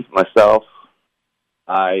junkie myself.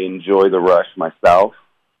 I enjoy the rush myself.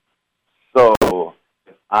 So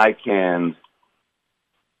if I can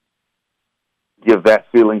give that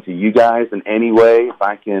feeling to you guys in any way, if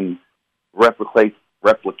I can replicate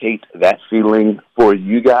that feeling for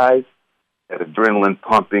you guys, that adrenaline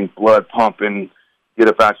pumping, blood pumping, get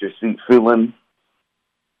up out your seat feeling,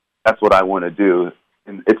 that's what I want to do.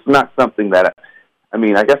 And it's not something that,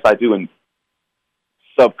 I guess I do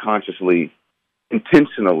subconsciously,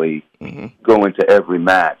 intentionally go into every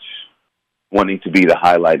match wanting to be the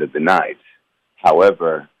highlight of the night.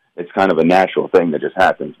 However, it's kind of a natural thing that just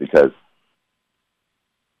happens, because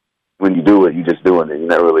when you do it, you're just doing it. You're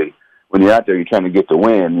not really, when you're out there, you're trying to get the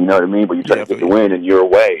win, you know what I mean? But you're trying to get the win in your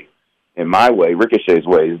way. In my way, Ricochet's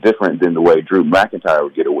way is different than the way Drew McIntyre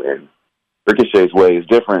would get a win. Ricochet's way is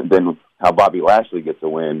different than how Bobby Lashley gets a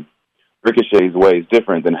win. Ricochet's way is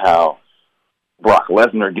different than how Brock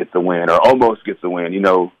Lesnar gets a win or almost gets a win, you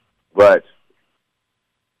know. But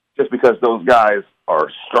just because those guys are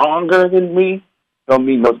stronger than me don't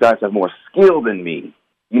mean those guys have more skill than me.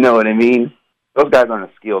 You know what I mean? Those guys aren't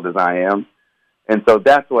as skilled as I am. And so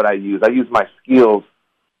that's what I use. I use my skills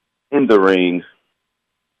in the ring,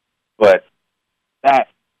 but that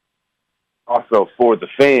also for the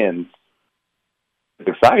fans is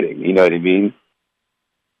exciting. You know what I mean?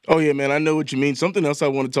 Oh, yeah, man, I know what you mean. Something else I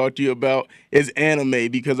want to talk to you about is anime,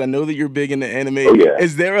 because I know that you're big into anime. Oh, yeah.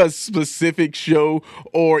 Is there a specific show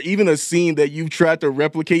or even a scene that you've tried to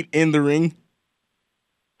replicate in the ring?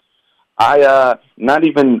 Not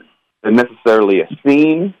even necessarily a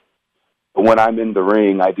scene, but when I'm in the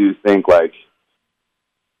ring, I do think, like,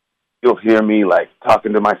 you'll hear me, like,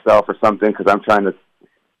 talking to myself or something, because I'm trying to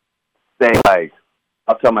say, like,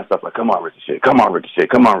 I'll tell myself, like, come on, Ricochet, come on, Ricochet,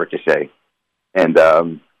 come on, Ricochet. And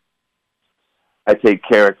I take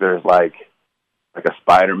characters like a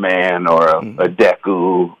Spider-Man or a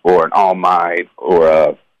Deku or an All Might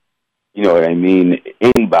or you know what I mean,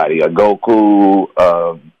 anybody, a Goku,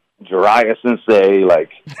 Jiraiya Sensei, like,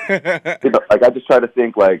 you know, like I just try to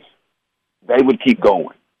think like they would keep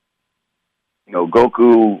going. You know,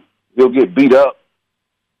 Goku, he'll get beat up,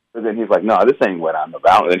 but then he's like, no, this ain't what I'm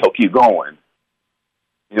about, and then he'll keep going.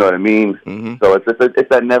 You know what I mean? Mm-hmm. So it's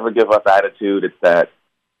that never give up attitude. It's that,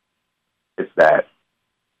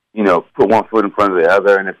 you know, put one foot in front of the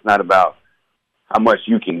other, and it's not about how much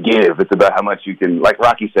you can give. It's about how much you can, like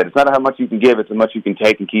Rocky said, it's not how much you can give, it's how much you can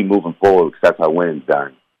take and keep moving forward, because that's how winning's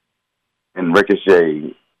done. And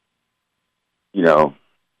Ricochet, you know,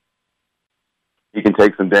 he can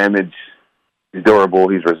take some damage. He's durable,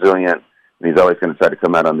 he's resilient, and he's always going to try to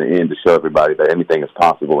come out on the end to show everybody that anything is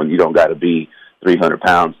possible, and you don't got to be 300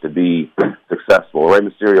 pounds to be successful. Rey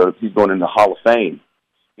Mysterio, he's going in the Hall of Fame.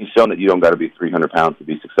 He's shown that you don't got to be 300 pounds to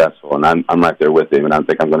be successful, and I'm right there with him, and I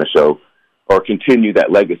think I'm going to show or continue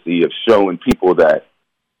that legacy of showing people that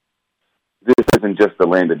this isn't just the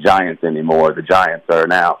land of giants anymore. The Giants are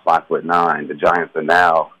now 5'9". The Giants are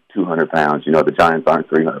now 200 pounds. You know, the Giants aren't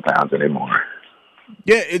 300 pounds anymore.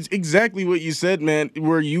 Yeah, it's exactly what you said, man,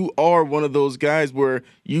 where you are one of those guys where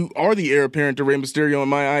you are the heir apparent to Rey Mysterio in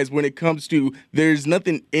my eyes when it comes to there's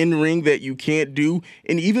nothing in ring that you can't do.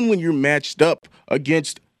 And even when you're matched up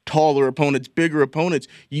against taller opponents, bigger opponents,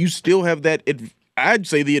 you still have that I'd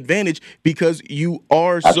say the advantage because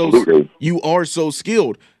Absolutely. you are so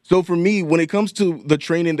skilled. So for me, when it comes to the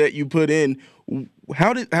training that you put in,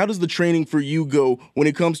 how does the training for you go when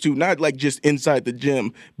it comes to not like just inside the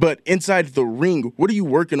gym, but inside the ring? What are you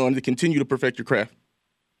working on to continue to perfect your craft?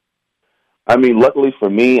 I mean, luckily for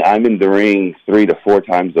me, I'm in the ring 3 to 4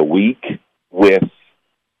 times a week with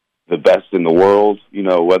the best in the world, you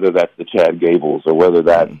know, whether that's the Chad Gables or whether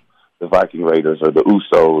that's the Viking Raiders or the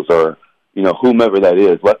Usos or, you know, whomever that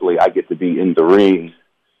is. Luckily, I get to be in the ring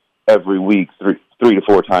every week, three to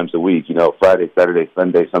 4 times a week, you know, Friday, Saturday,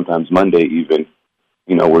 Sunday, sometimes Monday even,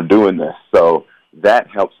 you know, we're doing this. So that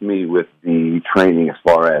helps me with the training as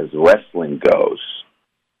far as wrestling goes.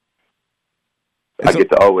 I get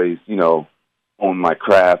to always, you know, own my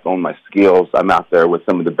craft, own my skills. I'm out there with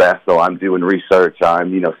some of the best, so I'm doing research.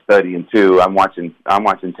 I'm, you know, studying too. I'm watching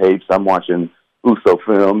tapes. I'm watching Uso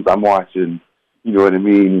films. I'm watching, you know what I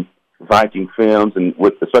mean, Viking films, and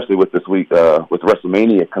especially with this week with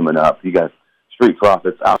WrestleMania coming up, you got Street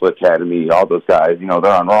Profits, Alpha Academy, all those guys. You know,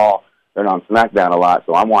 they're on Raw, they're on SmackDown a lot,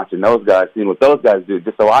 so I'm watching those guys, seeing what those guys do,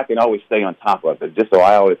 just so I can always stay on top of it, just so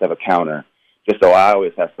I always have a counter, just so I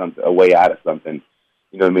always have a way out of something.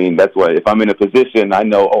 You know what I mean? That's why if I'm in a position, I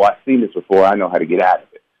know, I've seen this before. I know how to get out of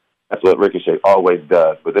it. That's what Ricochet always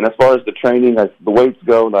does. But then as far as the training, as the weights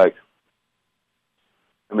go, like,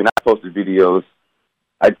 I mean, I posted videos.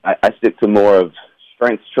 I stick to more of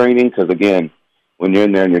strength training because, again, when you're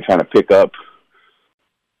in there and you're trying to pick up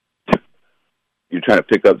these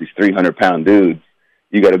 300-pound dudes,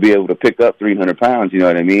 you got to be able to pick up 300 pounds, you know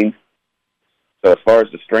what I mean? So as far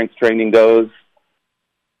as the strength training goes,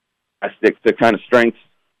 I stick to kind of strength,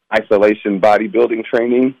 isolation, bodybuilding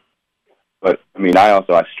training. But, I mean, I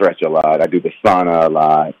stretch a lot. I do the sauna a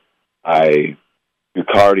lot. I do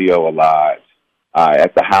cardio a lot.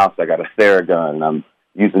 At the house, I got a Theragun. I'm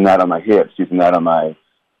using that on my hips, using that on my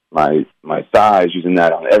thighs, using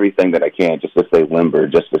that on everything that I can just to stay limber,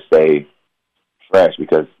 just to stay fresh.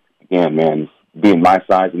 Because, again, man, being my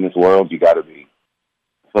size in this world, you got to be.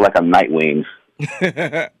 I feel like I'm Nightwing.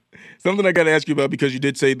 Something I got to ask you about because you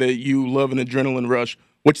did say that you love an adrenaline rush.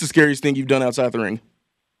 What's the scariest thing you've done outside the ring?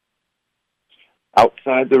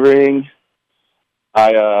 Outside the ring,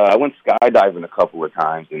 I went skydiving a couple of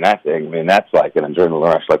times, and that thing, man, that's like an adrenaline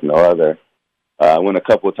rush like no other. I went a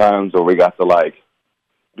couple of times where we got to, like,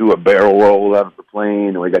 do a barrel roll out of the plane,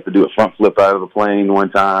 and we got to do a front flip out of the plane one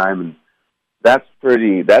time, and that's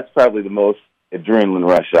probably the most adrenaline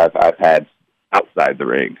rush I've had outside the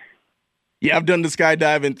ring. Yeah, I've done the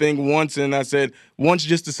skydiving thing once, and I said once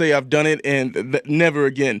just to say I've done it, and never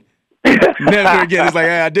again. Never again. It's like,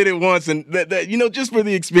 I did it once, and that you know, just for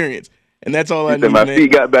the experience. And that's all I need, my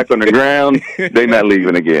feet got back on the ground, they're not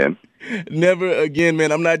leaving again. Never again,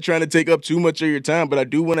 man. I'm not trying to take up too much of your time, but I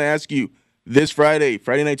do want to ask you, this Friday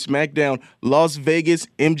Night SmackDown, Las Vegas,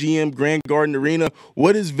 MGM Grand Garden Arena.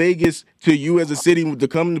 What is Vegas to you as a city to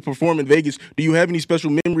come to perform in Vegas? Do you have any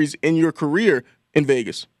special memories in your career in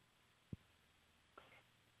Vegas?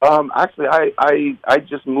 Actually, I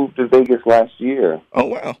just moved to Vegas last year. Oh,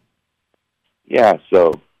 wow. Yeah,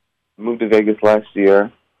 so moved to Vegas last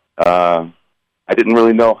year. I didn't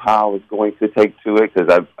really know how I was going to take to it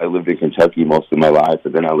because I lived in Kentucky most of my life,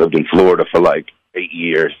 and then I lived in Florida for like 8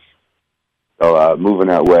 years. So moving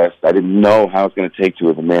out west, I didn't know how I was going to take to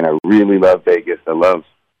it, but man, I really love Vegas. I love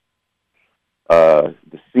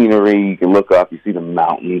the scenery. You can look up, you see the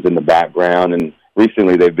mountains in the background, and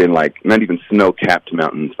recently they've been like not even snow-capped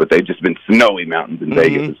mountains, but they've just been snowy mountains in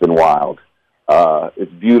Vegas. It's been wild.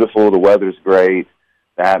 It's beautiful. The weather's great.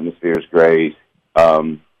 The atmosphere's great.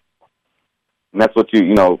 And that's what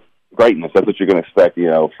greatness. That's what you're going to expect. You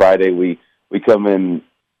know, Friday we come in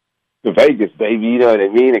to Vegas, baby. You know what I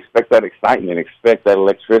mean? Expect that excitement. Expect that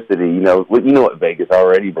electricity. You know what Vegas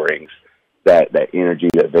already brings. That energy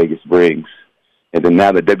that Vegas brings. And then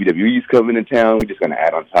now the WWE's coming in town. We're just going to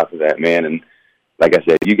add on top of that, man. And like I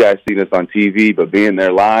said, you guys see this on TV, but being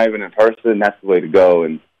there live and in person, that's the way to go.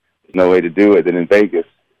 And there's no way to do it than in Vegas.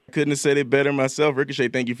 Couldn't have said it better myself. Ricochet,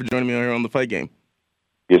 thank you for joining me here on the Fight Game.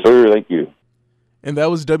 Yes, sir. Thank you. And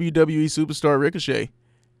that was WWE superstar Ricochet.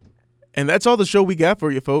 And that's all the show we got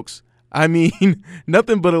for you, folks. I mean,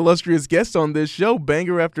 nothing but illustrious guests on this show,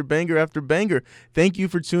 banger after banger after banger. Thank you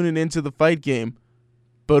for tuning into the Fight Game.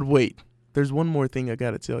 But wait, there's one more thing I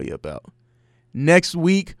got to tell you about. Next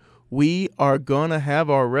week, we are going to have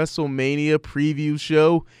our WrestleMania preview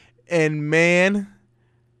show. And man,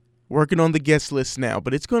 working on the guest list now,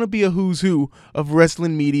 but it's going to be a who's who of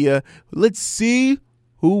wrestling media. Let's see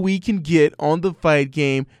who we can get on the Fight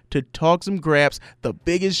Game to talk some graps, the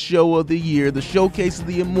biggest show of the year, the showcase of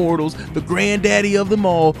the immortals, the granddaddy of them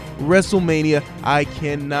all, WrestleMania. I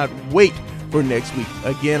cannot wait for next week.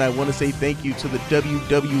 Again, I want to say thank you to the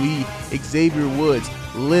WWE, Xavier Woods,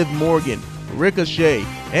 Liv Morgan, Ricochet,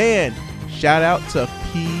 and shout out to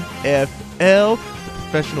PFL, the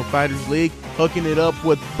Professional Fighters League, hooking it up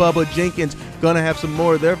with Bubba Jenkins. Gonna have some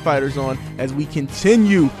more of their fighters on as we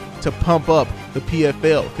continue to pump up the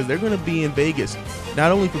PFL, because they're going to be in Vegas,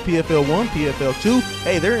 not only for PFL 1, PFL 2,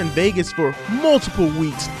 hey, they're in Vegas for multiple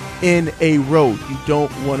weeks in a row. You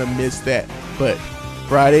don't want to miss that. But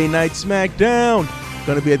Friday Night SmackDown,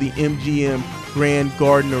 going to be at the MGM Grand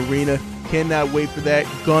Garden Arena. Cannot wait for that.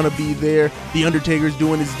 Gonna be there. The Undertaker's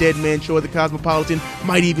doing his Dead Man show at the Cosmopolitan.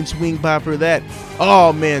 Might even swing by for that.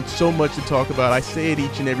 Oh, man, so much to talk about. I say it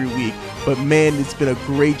each and every week. But, man, it's been a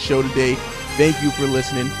great show today. Thank you for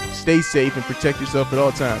listening. Stay safe and protect yourself at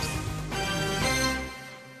all times.